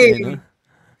straight game,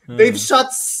 they've shot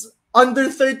under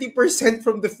 30%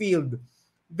 from the field.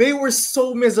 They were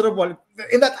so miserable.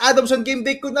 In that Adamson game,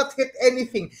 they could not hit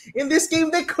anything. In this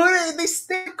game, they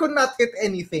still could not hit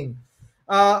anything.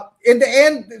 In the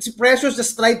end, Precious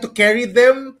just tried to carry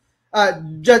them.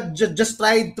 Just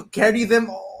tried to carry them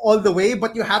all the way.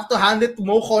 But you have to hand it to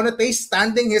Mo Konate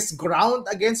standing his ground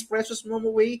against Precious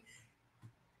Momoway.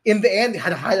 In the end,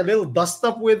 had a little dust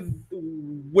up with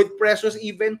Precious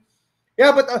even.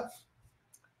 Yeah, but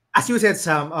as you said,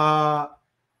 Sam,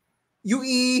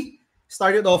 UE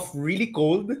started off really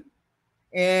cold,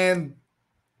 and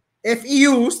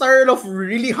FEU started off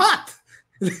really hot.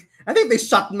 I think they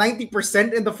shot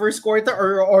 90% in the first quarter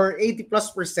or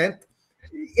 80+%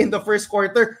 in the first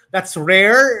quarter. That's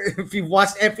rare. If you've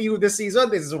watched FEU this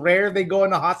season, it's rare they go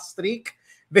on a hot streak.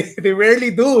 They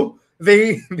rarely do.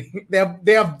 They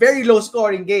have very low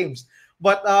scoring games.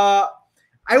 But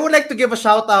I would like to give a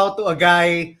shout out to a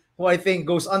guy who I think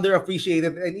goes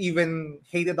underappreciated and even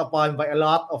hated upon by a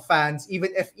lot of fans, even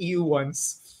FEU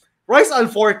ones. Royce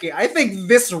Alforque. I think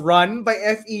this run by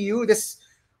FEU, this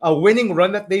winning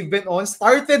run that they've been on,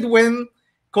 started when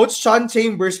Coach Sean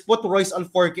Chambers put Royce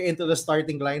Alforque into the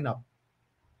starting lineup.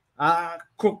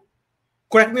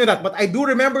 Correct me on that, but I do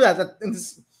remember that in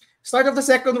the start of the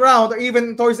second round, or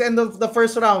even towards the end of the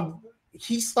first round,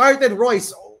 he started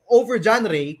Royce over John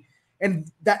Ray,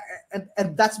 and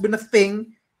that's been a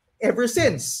thing ever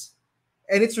since.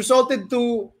 And it's resulted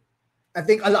to, I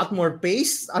think, a lot more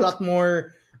pace, a lot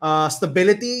more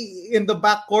stability in the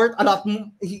backcourt.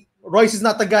 Royce is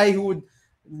not a guy who would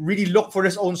really look for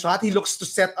his own shot. He looks to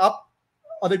set up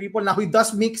other people. Now, he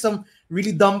does make some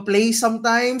really dumb plays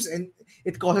sometimes, and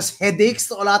it causes headaches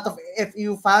to a lot of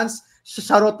FEU fans.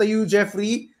 Shout out to you,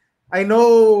 Jeffrey. I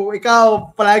know,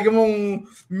 ikaw, palagi mong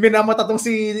minamata tong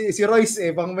si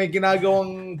Royce pang may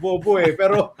ginagawang bobo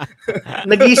Pero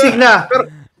nagising na.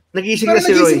 Nagising na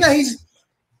si Royce.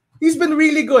 He's been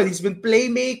really good. He's been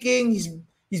playmaking.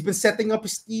 He's been setting up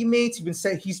his teammates.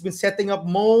 He's been setting up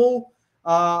Mo.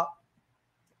 I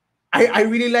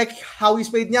really like how he's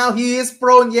played now. He is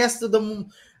prone, yes, to the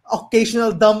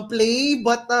occasional dumb play,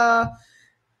 but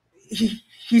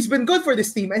he's been good for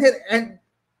this team. And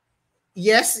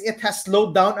yes, it has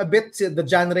slowed down a bit the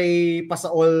Janray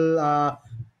Pasaol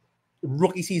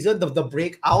rookie season, the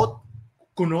breakout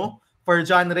kuno for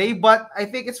Janray, but I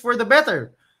think it's for the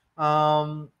better.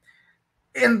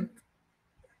 And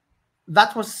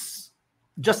that was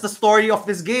just the story of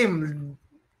this game.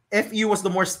 FEU was the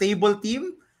more stable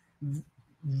team.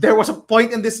 There was a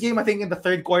point in this game, I think in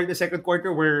the second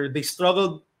quarter, where they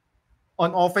struggled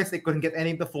on offense. They couldn't get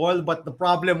anything to fall, but the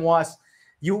problem was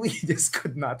UE just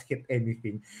could not hit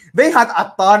anything. They had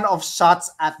a ton of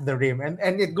shots at the rim,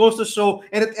 and it goes to show.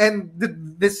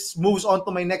 This moves on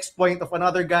to my next point of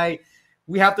another guy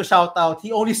we have to shout out.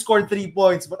 He only scored 3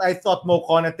 points, but I thought Mo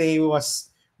Konate was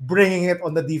bringing it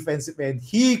on the defensive end.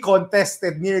 He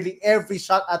contested nearly every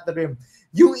shot at the rim.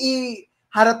 UE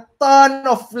had a ton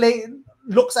of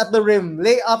looks at the rim,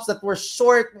 layups that were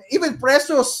short. Even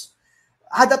Precious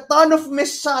had a ton of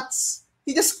missed shots.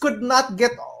 He just could not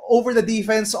get over the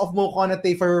defense of Mo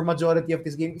Konate for majority of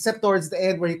this game, except towards the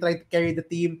end where he tried to carry the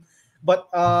team. But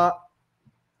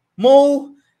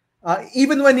Mo,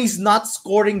 even when he's not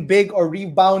scoring big or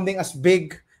rebounding as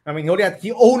big, I mean,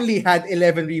 he only had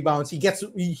 11 rebounds. He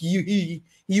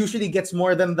usually gets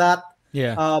more than that.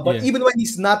 But even when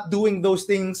he's not doing those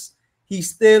things, he's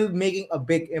still making a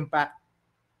big impact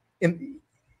in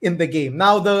the game.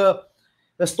 Now the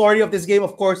story of this game,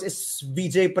 of course, is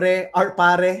VJ Pre, our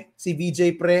pare, si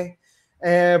VJ Pre.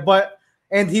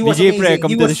 And he was VJ amazing. Pre,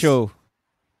 come to the show.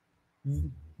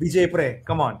 VJ Pre,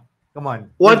 come on.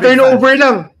 One turnover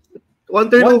lang. One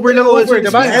turnover lang also.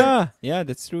 Yeah,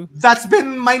 that's true. That's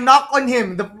been my knock on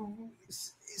him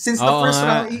since the first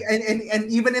round,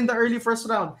 and even in the early first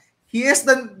round. He is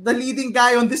the leading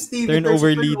guy on this team.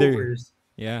 Turnover leader.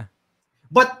 Yeah.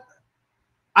 But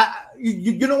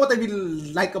you know what I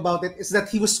really like about it is that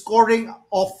he was scoring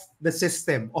off the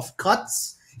system of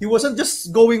cuts. He wasn't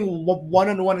just going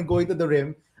one-on-one and going to the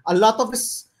rim. A lot of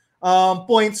his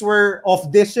points were off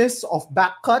dishes, off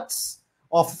back cuts,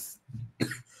 off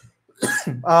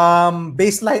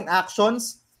baseline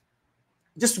actions.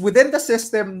 Just within the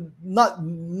system,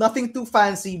 nothing too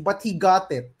fancy, but he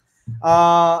got it.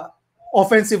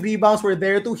 Offensive rebounds were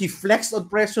there too. He flexed on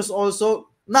Precious also.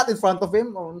 Not in front of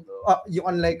him,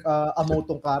 unlike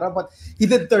Amotong Kara, but he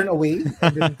did turn away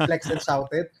and then flexed and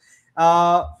shouted.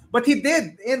 But he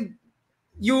did, and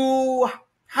you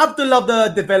have to love the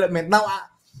development. Now,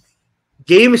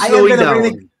 game is slowing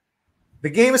down. The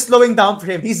game is slowing down for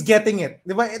him. He's getting it.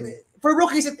 For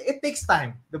rookies, it takes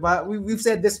time. We've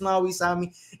said this now,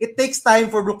 Isami. It takes time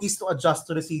for rookies to adjust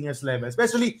to the seniors level,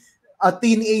 especially a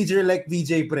teenager like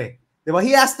VJ Pre.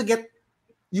 He has to get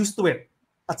used to it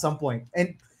at some point,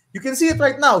 and you can see it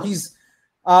right now. He's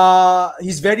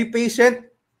very patient,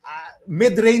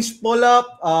 mid-range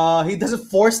pull-up. He doesn't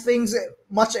force things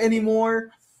much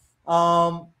anymore.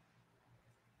 I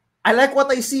like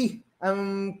what I see.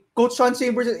 Coach Sean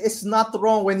Chambers is not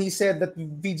wrong when he said that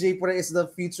VJ Pre is the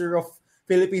future of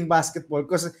Philippine basketball,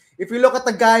 because if you look at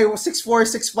the guy who was 6'4",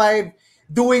 6'5",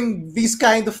 doing these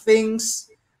kind of things,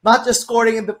 not just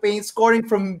scoring in the paint, scoring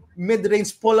from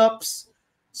mid-range pull-ups,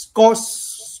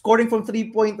 scoring from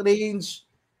three-point range,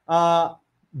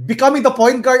 becoming the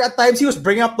point guard at times. He was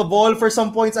bringing up the ball for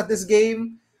some points at this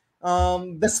game.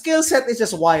 The skill set is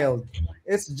just wild.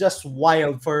 It's just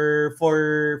wild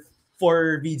for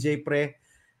VJ Pre.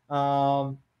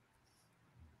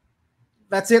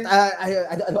 That's it.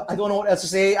 I don't know what else to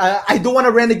say. I don't want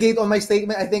to renegade on my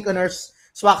statement. I think on our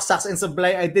Swak, Saks, and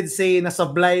Sablay, I did say na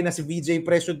Sablay na si VJ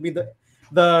Pre should be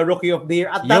the rookie of the year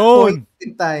at that point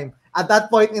in time. At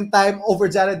that point in time, over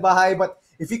Jared Bahay. But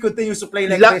if he continues to play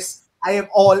like this, I am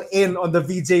all in on the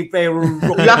VJ Pre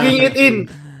rookie. Locking it in.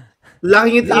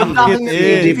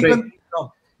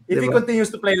 If he continues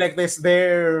to play like this,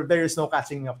 there is no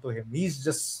catching up to him. He's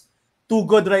just too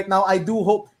good right now. I do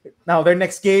hope. Now, their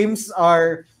next games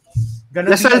are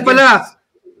gonna Lasal pala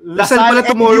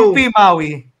tomorrow. UP,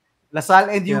 Maui. Lasal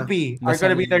and UP are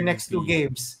gonna be their next two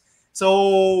games.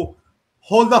 So,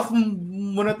 hold off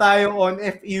muna tayo on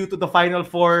FEU to the Final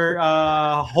Four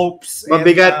hopes.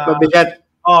 Mabigat.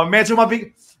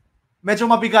 Medyo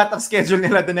mabigat ang schedule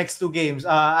nila the next two games.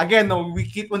 Again, we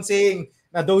keep on saying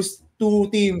na those two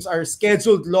teams are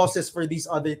scheduled losses for these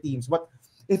other teams. But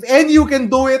if NU can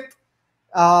do it,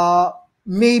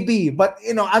 maybe. But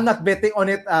I'm not betting on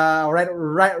it.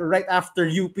 Right after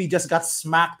UP just got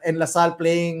smacked and LaSalle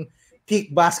playing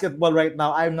peak basketball right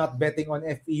now, I'm not betting on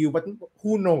FEU. But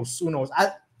who knows?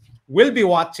 I will be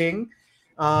watching.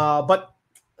 But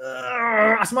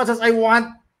as much as I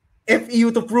want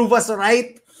FEU to prove us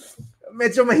right,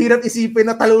 medyo mahirap isipin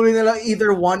na talunin nila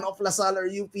either one of LaSalle or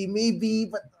UP. Maybe,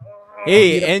 but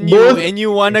NU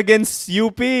won against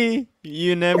UP.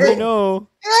 You never know.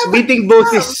 Yeah, beating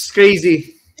both is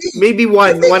crazy. Maybe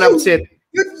one upset.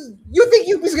 You think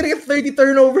UP's gonna get 30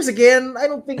 turnovers again? I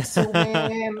don't think so,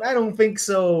 man. I don't think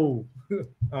so.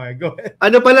 Alright, go ahead.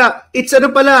 It's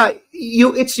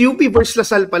UP versus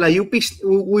LaSalle pala.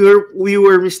 We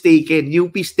were mistaken.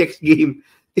 UP's next game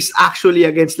is actually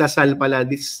against LaSalle pala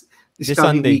this coming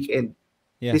Sunday. Weekend.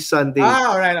 Yeah. This Sunday.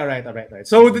 All right.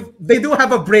 So they do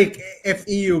have a break,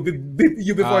 FEU,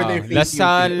 before they face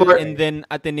LaSalle UP. and then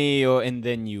Ateneo and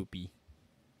then UP.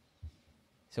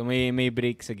 So may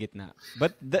break sa gitna.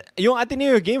 But yung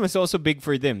Ateneo game is also big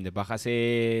for them, 'di ba?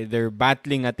 Kasi they're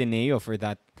battling Ateneo for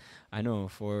that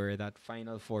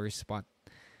Final Four spot.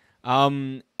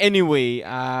 Anyway,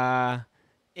 sa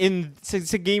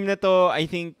game na to, I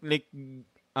think like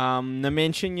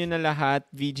na-mention nyo na lahat.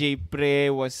 VJ Pre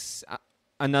was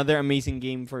another amazing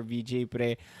game for VJ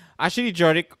Pre. Actually,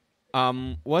 Jorik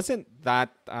wasn't that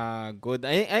good.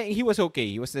 He was okay.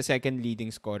 He was the second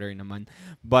leading scorer naman.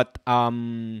 But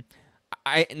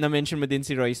na-mention mo din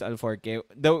si Royce Alforque.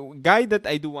 The guy that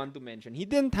I do want to mention, he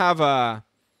didn't have a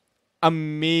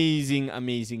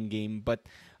amazing game, but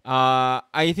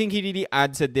I think he really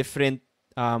adds a different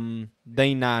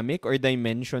dynamic or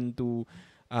dimension to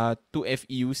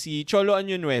FEU. Si Cholo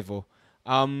Año Nuevo.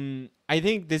 I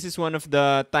think this is one of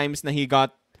the times na he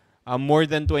got more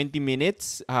than 20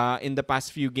 minutes. In the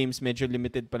past few games, medyo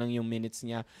limited pa lang yung minutes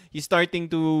niya. He's starting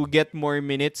to get more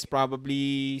minutes,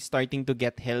 probably starting to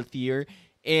get healthier.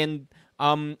 And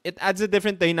it adds a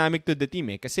different dynamic to the team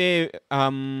kasi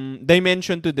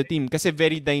dimension to the team kasi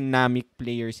very dynamic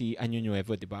player si Año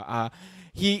Nuevo, di ba?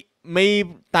 He may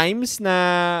times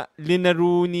na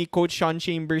linaro ni Coach Sean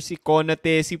Chambers si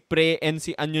Konate, si Pre, and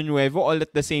si Año Nuevo all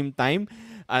at the same time.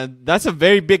 That's a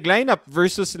very big lineup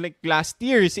versus like last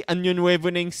year si Año Nuevo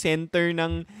na yung center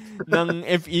ng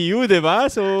FEU, di ba?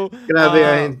 So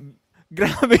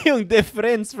grabe yung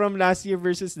difference from last year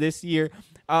versus this year.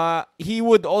 He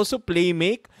would also play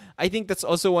make. I think that's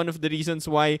also one of the reasons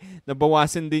why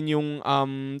nabawasan din yung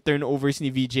turnovers ni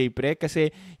VJ Pre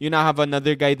kasi you now have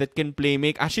another guy that can play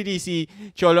make. Actually, si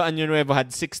Cholo Año Nuevo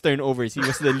had 6 turnovers. He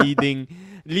was the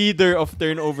leader of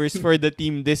turnovers for the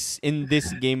team in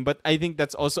this game. But I think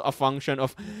that's also a function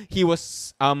of he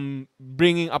was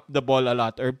bringing up the ball a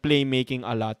lot or playmaking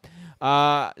a lot.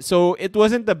 So it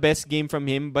wasn't the best game from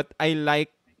him, but I like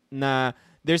na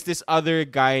there's this other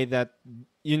guy that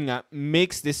yun nga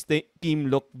makes this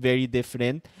team look very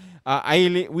different.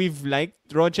 We've liked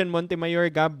Rojan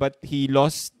Montemayorga, but he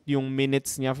lost yung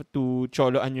minutes niya to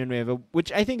Cholo Año Nuevo,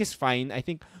 which I think is fine. I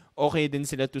think okay din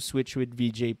sila to switch with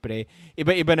VJ Pre.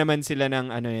 Iba-iba naman sila ng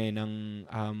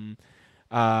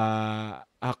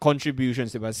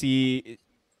contributions, diba? Si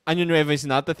Año Nuevo is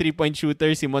not a 3-point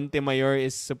shooter. Si Montemayor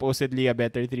is supposedly a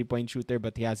better 3-point shooter,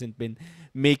 but he hasn't been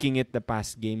making it the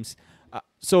past games.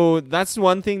 So that's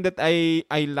one thing that I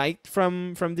liked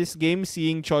from this game,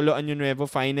 seeing Cholo Año Nuevo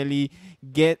finally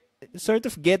get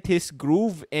his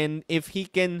groove, and if he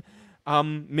can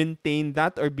maintain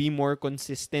that or be more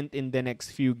consistent in the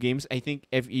next few games, I think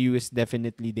FEU is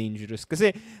definitely dangerous.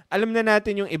 Kasi alam na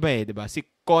natin yung iba di ba? Si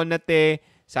Konate,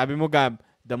 sabi mo Gab,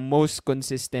 the most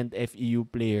consistent FEU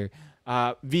player.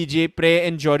 VJ Pre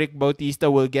and Jorik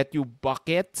Bautista will get you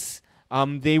buckets.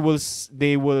 They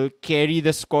will carry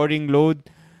the scoring load.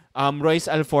 Royce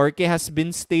Alforque has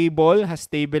been stable, has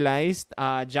stabilized.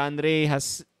 John Ray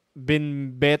has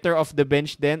been better off the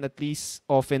bench then, at least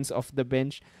offense off the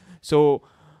bench. So,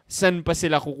 san pa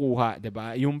sila kukuha,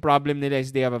 diba? Yung problem nila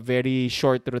is they have a very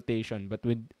short rotation. But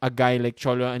with a guy like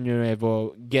Cholo Año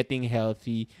Nuevo getting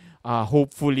healthy,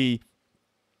 hopefully,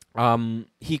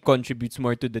 he contributes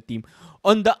more to the team.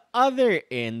 On the other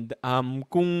end,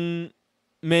 kung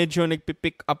medyo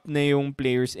nagpipick up na yung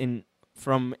players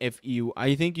from FEU,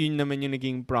 I think yun naman yung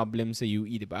naging problem sa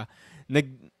UE, di ba?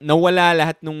 Nawala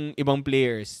lahat ng ibang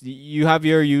players. You have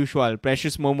your usual.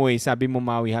 Precious Momoy, sabi mo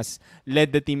Maui, has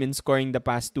led the team in scoring the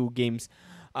past 2 games.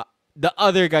 The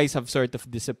other guys have sort of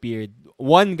disappeared.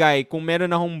 One guy, kung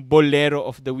meron akong Bolero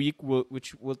of the Week,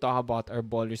 which we'll talk about our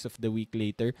Ballers of the Week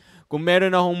later, kung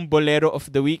meron akong Bolero of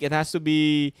the Week, it has to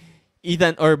be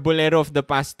Ethan, or Bolero of the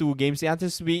past 2 games, it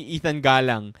has to be Ethan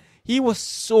Galang. He was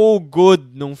so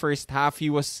good nung first half. He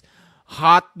was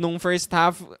hot nung first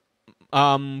half.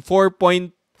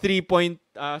 4-point, 3-point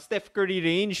Steph Curry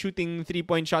range, shooting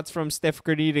 3-point shots from Steph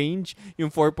Curry range,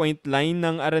 yung 4-point line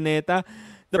ng Araneta.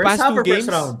 The first past half 2 games,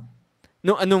 first round?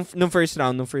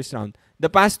 Nung first round. The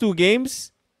past 2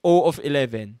 games, 0 of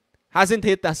 11. Hasn't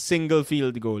hit a single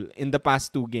field goal in the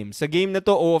past 2 games. Sa game na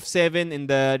to, 0 of 7 in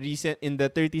the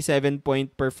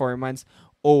 37-point performance,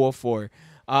 0 of 4.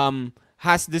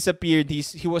 Has disappeared.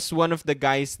 He was one of the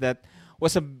guys that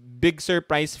was a big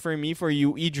surprise for me for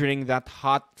UE during that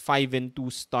hot 5-2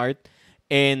 start.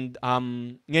 And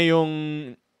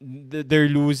ngayong they're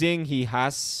losing, he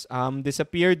has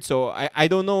disappeared. So I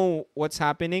don't know what's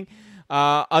happening.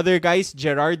 Other guys,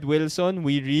 Gerard Wilson,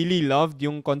 we really loved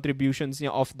yung contributions niya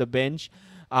off the bench.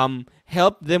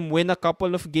 Helped them win a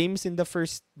couple of games in the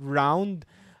first round.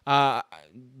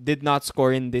 Did not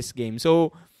score in this game.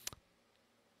 So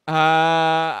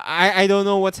I don't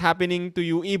know what's happening to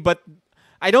UE, but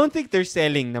I don't think they're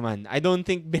selling naman. I don't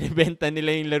think binibenta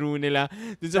nila yung laro nila.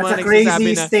 That's a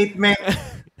crazy statement.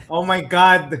 Oh my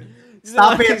God.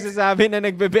 Stop it. Sasabi na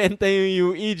nagbebenta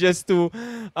yung UE just to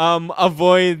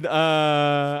avoid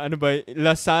ano ba,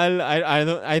 Lasal.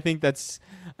 I think that's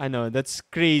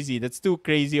crazy. That's too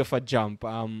crazy of a jump.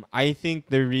 I think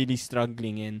they're really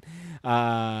struggling and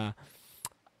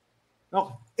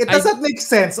No, it doesn't make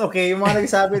sense, okay? Yung mga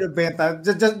nagsabi ng benta,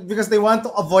 just because they want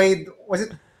to avoid,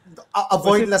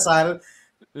 avoid Lasal?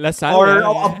 Lasal? Or,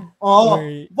 Or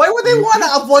why would they UP? want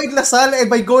to avoid Lasal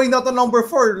by going down to number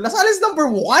 4? Lasal is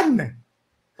number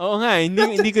 1. Oo nga,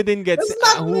 hindi ko din gets Does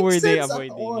not who make were they sense at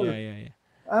avoiding. all. Yeah.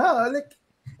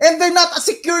 And they're not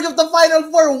secured of the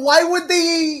Final Four. Why would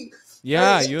they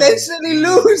intentionally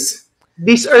lose?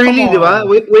 This early, di ba?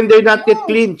 When they're not yet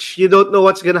clinch, you don't know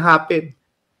what's gonna happen.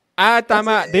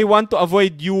 Tama. They want to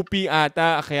avoid UP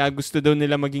ata. Kaya gusto daw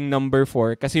nila maging number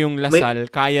 4. Kasi yung Lasal,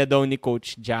 kaya daw ni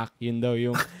Coach Jack. Yun daw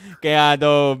yung... kaya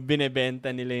daw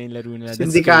binebenta nila yung laro nila.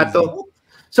 Sindikato.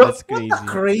 So, that's crazy. What a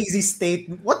crazy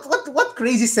statement. What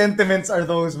crazy sentiments are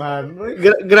those, man?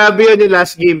 Grabe yun yung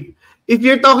last game. If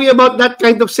you're talking about that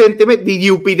kind of sentiment, the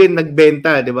UP din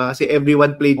nagbenta, di ba? Kasi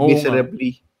everyone played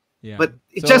miserably. Yeah. But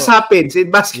it just happens.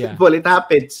 In basketball, it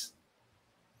happens.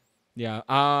 Yeah.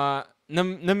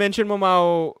 Na-mention mo,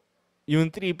 Mao, yung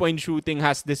 3-point shooting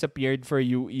has disappeared for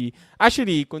UE.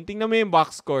 Actually, kung tingnan mo yung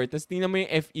box score, tapos tingnan mo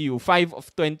yung FEU, 5 of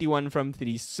 21 from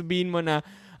 3, sabihin mo na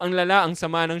ang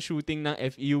sama ng shooting ng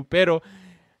FEU. Pero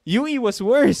UE was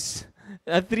worse.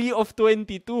 3 of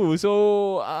 22.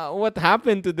 So, what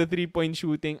happened to the 3-point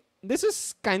shooting? This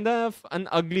is kind of an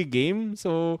ugly game.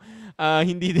 So,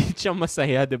 hindi din siya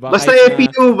masaya, di ba? Basta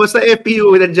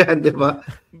FEU nandiyan, di ba?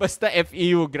 Basta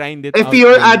FEU, grind it out.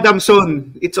 FEU or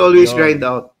Adamson, it's always grind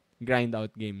out. Grind out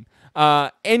game.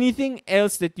 Anything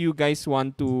else that you guys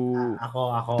want to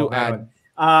add?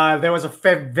 There was a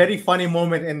very funny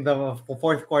moment in the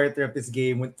fourth quarter of this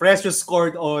game when Precious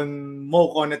scored on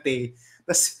Mo Konate.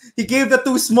 He gave the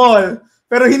too small,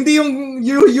 pero hindi yung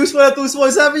usual na too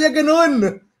small. Sabi niya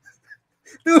ganun.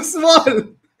 Too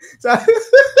small.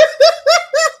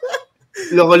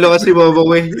 Loko-loko si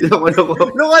Momoway.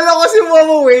 Loko-loko si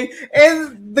Momoway.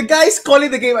 And the guys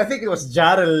calling the game, I think it was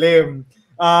Jarrell Lim.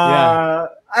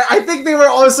 I think they were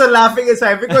also laughing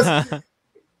inside because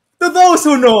to those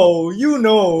who know, you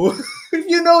know.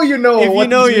 If you know, you know. If you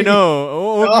know, you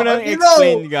know. Huwag mo nang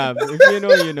explain, Gab. If you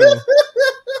know, you know.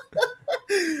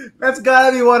 That's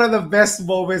gotta be one of the best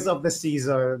moments of the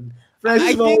season.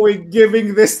 Fresh Momoway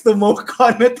giving this to Mo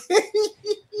Konate.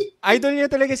 Idol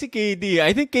niya talaga si KD. I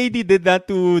think KD did that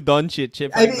to Doncic. He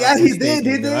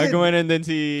did. Gumanon din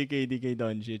si KD kay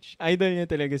Doncic. Idol niya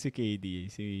talaga si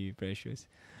KD, si Precious.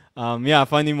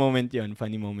 Funny moment yan.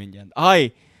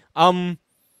 Okay.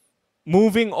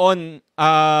 Moving on,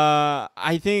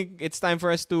 I think it's time for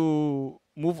us to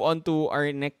move on to our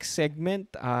next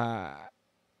segment.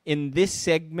 In this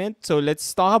segment, so let's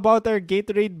talk about our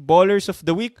Gatorade Ballers of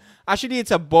the Week. Actually,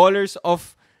 it's a Ballers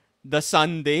of the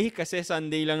Sunday kasi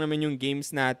Sunday lang naman yung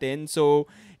games natin. So,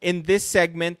 in this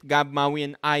segment, Gab, Maui,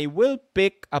 and I will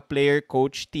pick a player,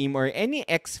 coach, team, or any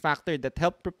X factor that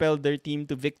helped propel their team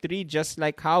to victory, just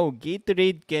like how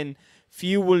Gatorade can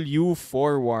fuel you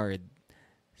forward.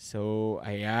 So,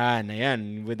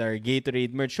 ayan, with our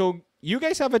Gatorade merch. So, you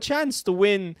guys have a chance to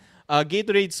win a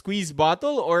Gatorade squeeze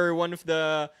bottle or one of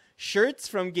the shirts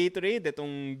from Gatorade.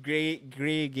 Itong gray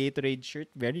Gatorade shirt.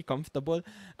 Very comfortable.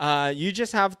 You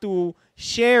just have to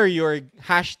share your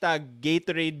hashtag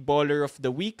Gatorade Baller of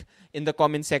the Week in the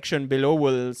comment section below.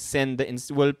 We'll pin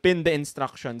the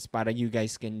instructions para you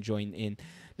guys can join in.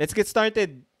 Let's get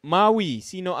started. Maui,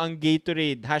 sino ang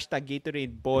Gatorade, hashtag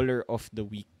Gatorade Baller of the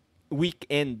Week?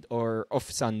 Weekend or off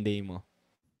Sunday mo?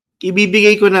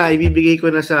 Ibibigay ko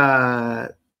na sa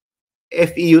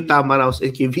FEU Tamaraos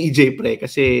and kay VJ Pre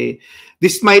kasi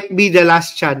this might be the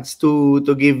last chance to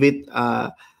give it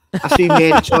as we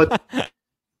mentioned.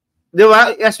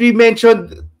 Diba? As we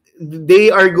mentioned,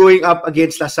 they are going up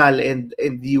against Lasal and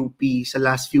UP sa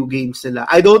last few games nila.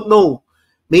 I don't know.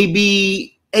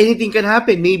 Maybe anything can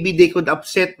happen. Maybe they could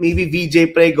upset. Maybe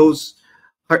VJ Pre goes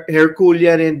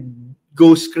Herculean and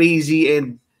goes crazy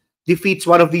and defeats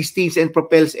one of these teams and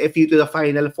propels FU to the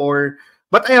Final Four.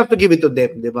 But I have to give it to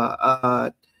them, diba?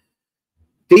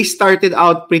 They started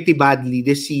out pretty badly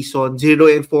this season,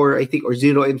 0-4, I think, or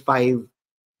 0-5.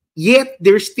 Yet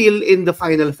they're still in the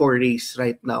Final Four race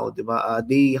right now, diba?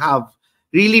 They have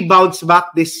really bounced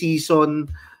back this season.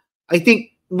 I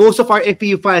think most of our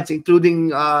FU fans,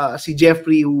 including si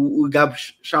Jeffrey, who gave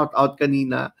shout out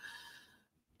kanina,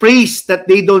 praise that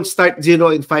they don't start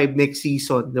 0-5 next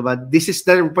season. Diba? This is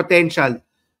their potential.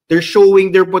 They're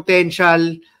showing their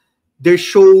potential. They're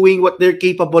showing what they're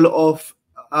capable of.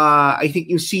 I think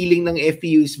yung ceiling ng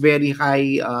FEU is very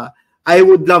high. I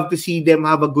would love to see them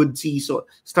have a good season,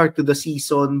 start to the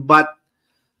season. But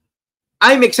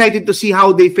I'm excited to see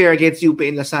how they fare against UP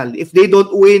and LaSalle. If they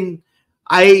don't win,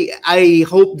 I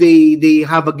hope they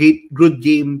have a good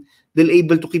game. They'll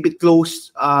able to keep it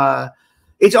close.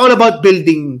 It's all about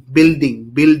building for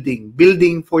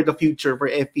the future for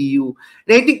FEU.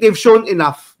 And I think they've shown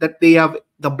enough that they have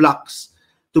the blocks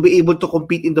to be able to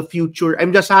compete in the future.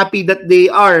 I'm just happy that they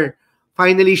are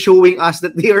finally showing us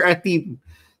that they are a team.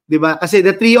 Diba? Kasi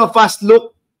the three of us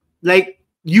look like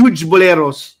huge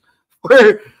Boleros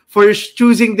for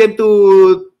choosing them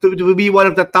to be one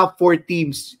of the top 4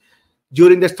 teams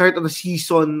during the start of the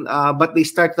season, but they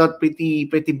started out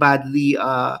pretty badly.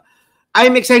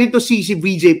 I'm excited to see si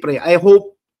VJ Pre. I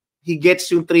hope he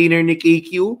gets yung trainer ni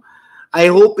KQ. I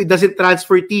hope it doesn't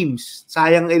transfer teams.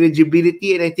 Sayang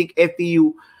eligibility, and I think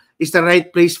FEU is the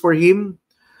right place for him.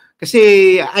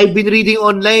 Kasi I've been reading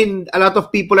online, a lot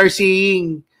of people are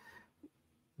saying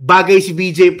bagay si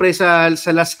VJ Pre sa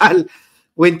LaSalle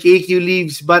when KQ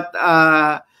leaves, but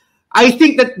I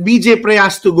think that VJ Pre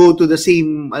has to go to the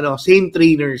same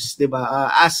trainers,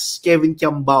 diba? As Kevin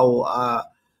Kiambao,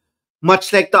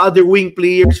 much like the other wing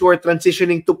players who are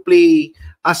transitioning to play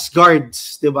as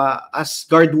guards, diba? As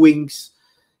guard wings.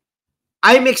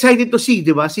 I'm excited to see,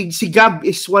 diba? Si Gab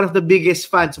is one of the biggest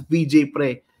fans of VJ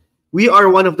Pre. We are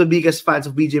one of the biggest fans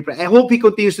of VJ Pre. I hope he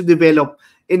continues to develop,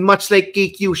 and much like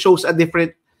KQ shows a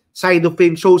different side of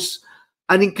him, shows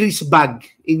an increased bag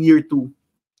in year 2.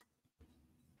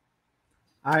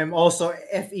 I'm also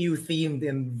FEU themed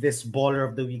in this Baller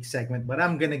of the Week segment, but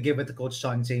I'm gonna give it to Coach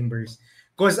Sean Chambers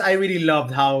because I really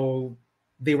loved how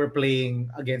they were playing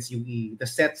against UE. The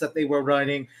sets that they were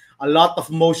running, a lot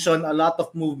of motion, a lot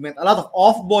of movement, a lot of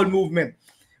off-ball movement,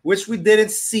 which we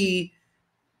didn't see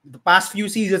the past few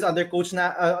seasons under Coach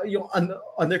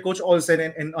under Coach Olsen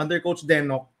and under Coach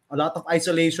Denok. A lot of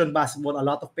isolation basketball, a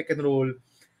lot of pick and roll.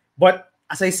 But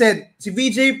as I said, si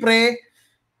VJ Pre,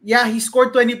 yeah, he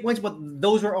scored 20 points, but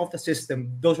those were off the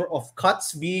system. Those were off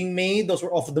cuts being made. Those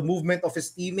were off the movement of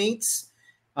his teammates,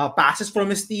 passes from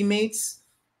his teammates.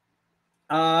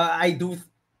 I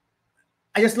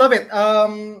just love it.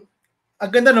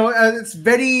 Aganda, no? It's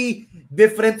very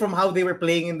different from how they were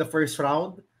playing in the first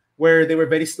round, where they were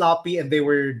very sloppy and they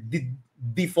were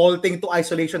defaulting to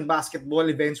isolation basketball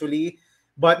eventually.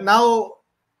 But now,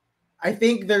 I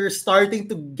think they're starting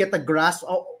to get a grasp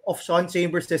of Sean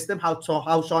Chambers' system, how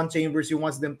Sean Chambers he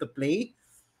wants them to play.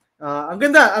 Ang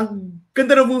ganda ng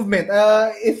movement.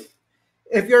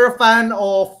 If you're a fan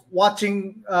of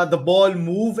watching the ball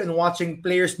move and watching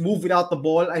players move without the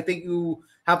ball, I think you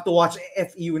have to watch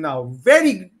FEU now.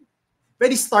 Very,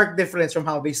 very stark difference from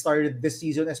how they started this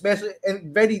season, especially,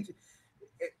 and very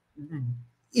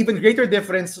even greater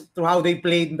difference to how they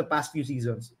played in the past few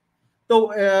seasons.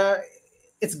 So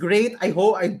it's great. I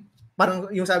do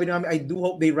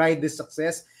hope they ride this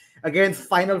success. Again,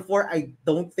 Final Four, I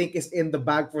don't think is in the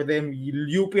bag for them.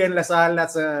 UP and LaSalle,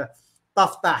 that's a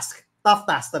tough task. Tough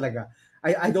task talaga.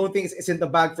 I don't think it's in the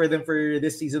bag for them for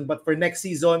this season. But for next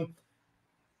season,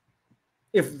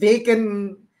 if they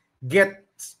can get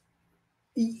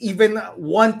even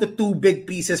 1 to 2 big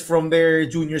pieces from their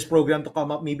juniors program to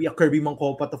come up, maybe a Kirby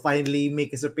Mancopa to finally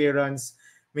make his appearance,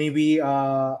 maybe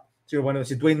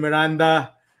si Dwayne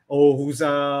Miranda, who's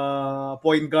a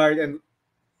point guard, and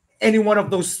any one of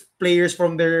those players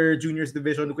from their juniors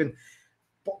division who can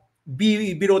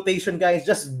be rotation guys,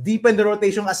 just deepen the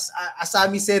rotation. As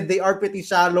Sammy said, they are pretty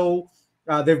shallow.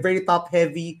 They're very top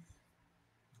heavy.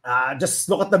 Just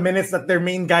look at the minutes that their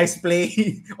main guys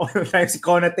play. All the time, si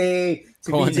Konate,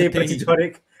 si BJ, si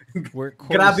Joric.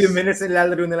 Grabe yung minutes na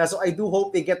nilalaro nila. So I do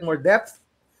hope they get more depth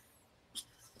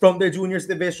from their juniors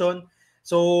division.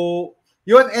 So,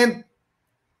 yun. And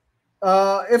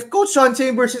if Coach Sean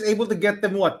Chambers is able to get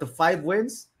them, to 5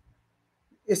 wins?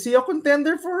 Is he a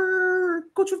contender for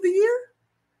Coach of the Year?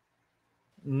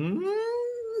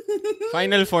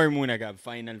 Final 4 muna, Gab.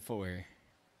 Final 4.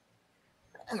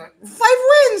 5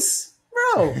 wins!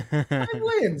 Bro! 5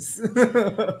 wins!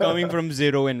 Coming from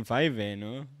 0-5,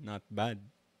 no? Not bad.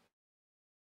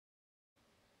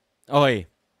 Okay.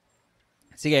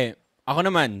 Sige. Ako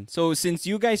naman. So, since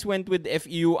you guys went with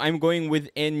FEU, I'm going with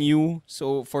NU.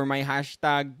 So, for my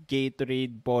hashtag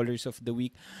Gatorade Ballers of the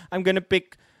Week, I'm gonna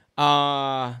pick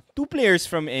 2 players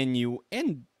from NU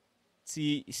and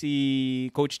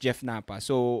si Coach Jeff Napa.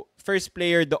 So, first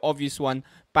player, the obvious one,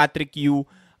 Patrick Yu.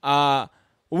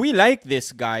 We like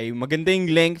this guy. Maganda yung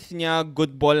length niya,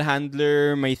 good ball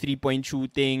handler, may 3-point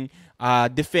shooting,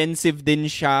 defensive din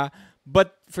siya.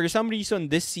 But for some reason,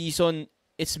 this season,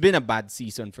 it's been a bad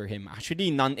season for him.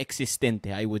 Actually, non-existent,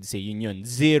 I would say. Yun.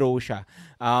 Zero siya.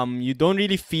 You don't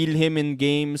really feel him in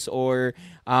games, or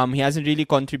he hasn't really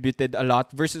contributed a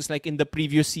lot versus like in the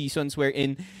previous seasons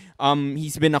wherein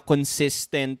he's been a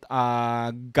consistent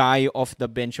guy off the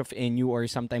bench of NU or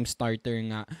sometimes starter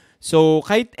nga. So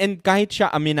kahit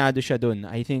siya aminado siya dun.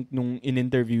 I think nung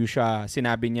in-interview siya,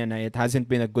 sinabi niya na it hasn't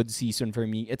been a good season for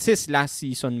me. It's his last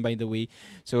season, by the way.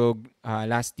 So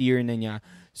last year na niya.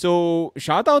 So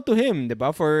shout out to him, 'di ba,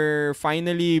 for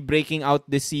finally breaking out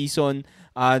this season.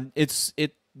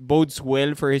 It bodes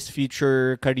well for his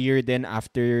future career then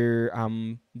after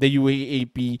the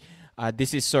UAAP.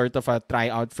 This is sort of a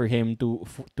tryout for him to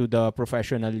the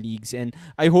professional leagues, and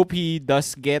I hope he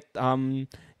does get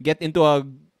into a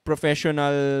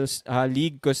professional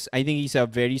league because I think he's a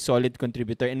very solid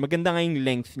contributor and maganda nga yung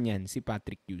length niyan si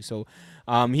Patrick Yu. So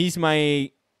he's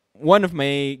one of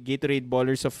my Gatorade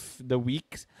ballers of the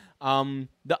week.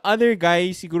 The other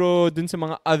guy, siguro dun sa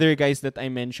mga other guys that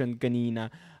I mentioned kanina,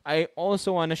 I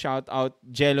also wanna shout out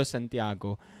Jello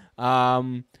Santiago.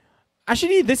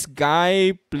 Actually, this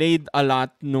guy played a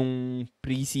lot nung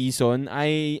preseason.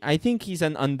 I think he's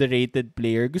an underrated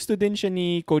player. Gusto din siya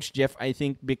ni Coach Jeff, I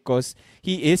think, because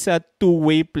he is a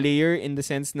two-way player in the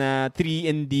sense na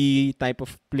 3-and-D type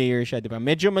of player siya, di ba?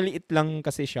 Medyo maliit lang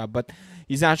kasi siya, but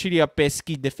he's actually a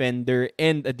pesky defender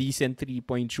and a decent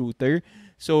three-point shooter.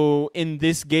 So, in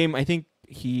this game, I think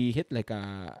he hit like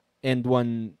a end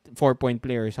one 4-point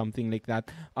player or something like that.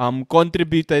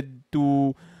 Contributed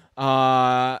to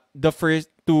the first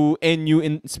to NU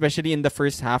especially in the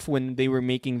first half when they were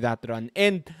making that run,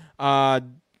 and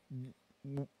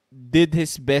did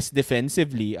his best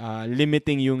defensively,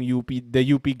 limiting yung the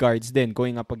UP guards then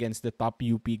going up against the top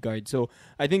UP guard. So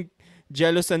I think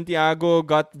Jello Santiago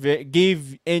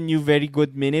gave NU very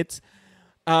good minutes.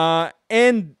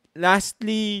 And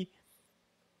lastly,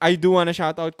 I do want to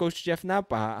shout out Coach Jeff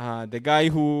Napa, the guy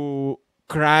who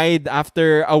cried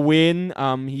after a win.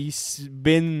 He's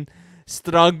been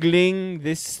struggling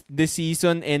this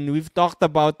season, and we've talked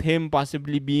about him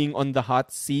possibly being on the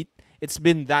hot seat. It's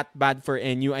been that bad for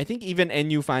NU. I think even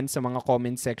NU fans sa mga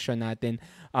comment section natin,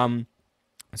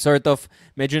 sort of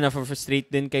medyo na-frustrate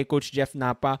din kay Coach Jeff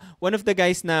Napa. One of the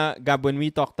guys na, Gab, when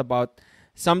we talked about,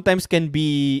 sometimes can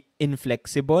be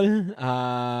inflexible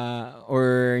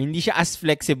or hindi siya as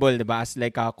flexible, diba? As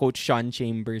like Coach Sean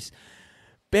Chambers.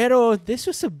 Pero this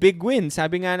was a big win.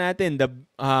 Sabi nga natin,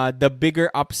 the bigger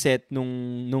upset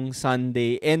nung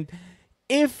Sunday. And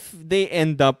if they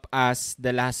end up as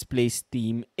the last place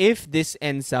team, if this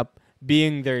ends up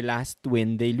being their last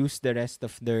win, they lose the rest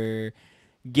of their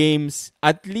games,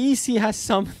 at least he has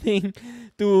something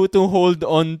to hold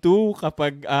on to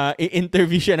kapag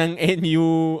i-interview siya ng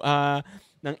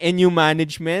NU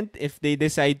management if they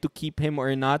decide to keep him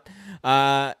or not.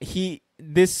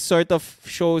 This sort of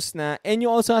shows na NU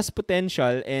also has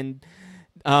potential, and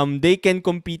they can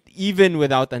compete even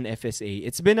without an FSA.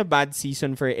 It's been a bad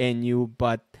season for NU,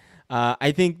 but I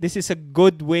think this is a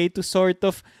good way to sort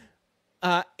of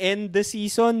end the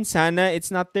season. Sana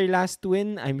it's not their last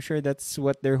win. I'm sure that's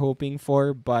what they're hoping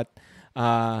for, but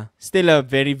still a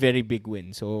very, very big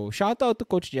win. So shout out to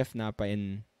Coach Jeff Napa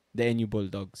and the NU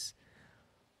Bulldogs.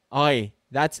 Okay,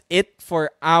 that's it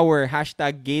for our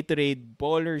hashtag Gatorade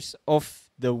Ballers of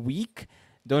the Week.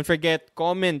 Don't forget,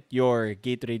 comment your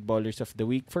Gatorade Ballers of the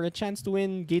Week for a chance to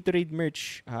win Gatorade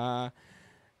merch.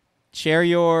 Share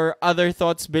your other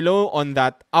thoughts below on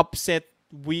that upset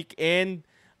weekend.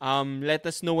 Let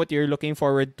us know what you're looking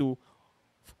forward to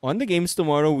on the games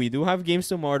tomorrow. We do have games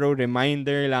tomorrow.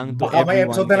 Reminder lang to baka everyone. Baka may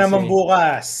episode na naman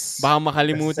bukas. Baka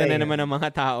makalimutan na naman ng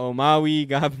mga tao. Maui,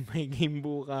 Gab, may game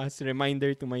bukas.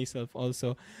 Reminder to myself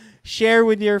also. Share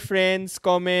with your friends,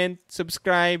 comment,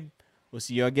 subscribe. We'll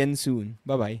see you again soon.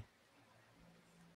 Bye-bye.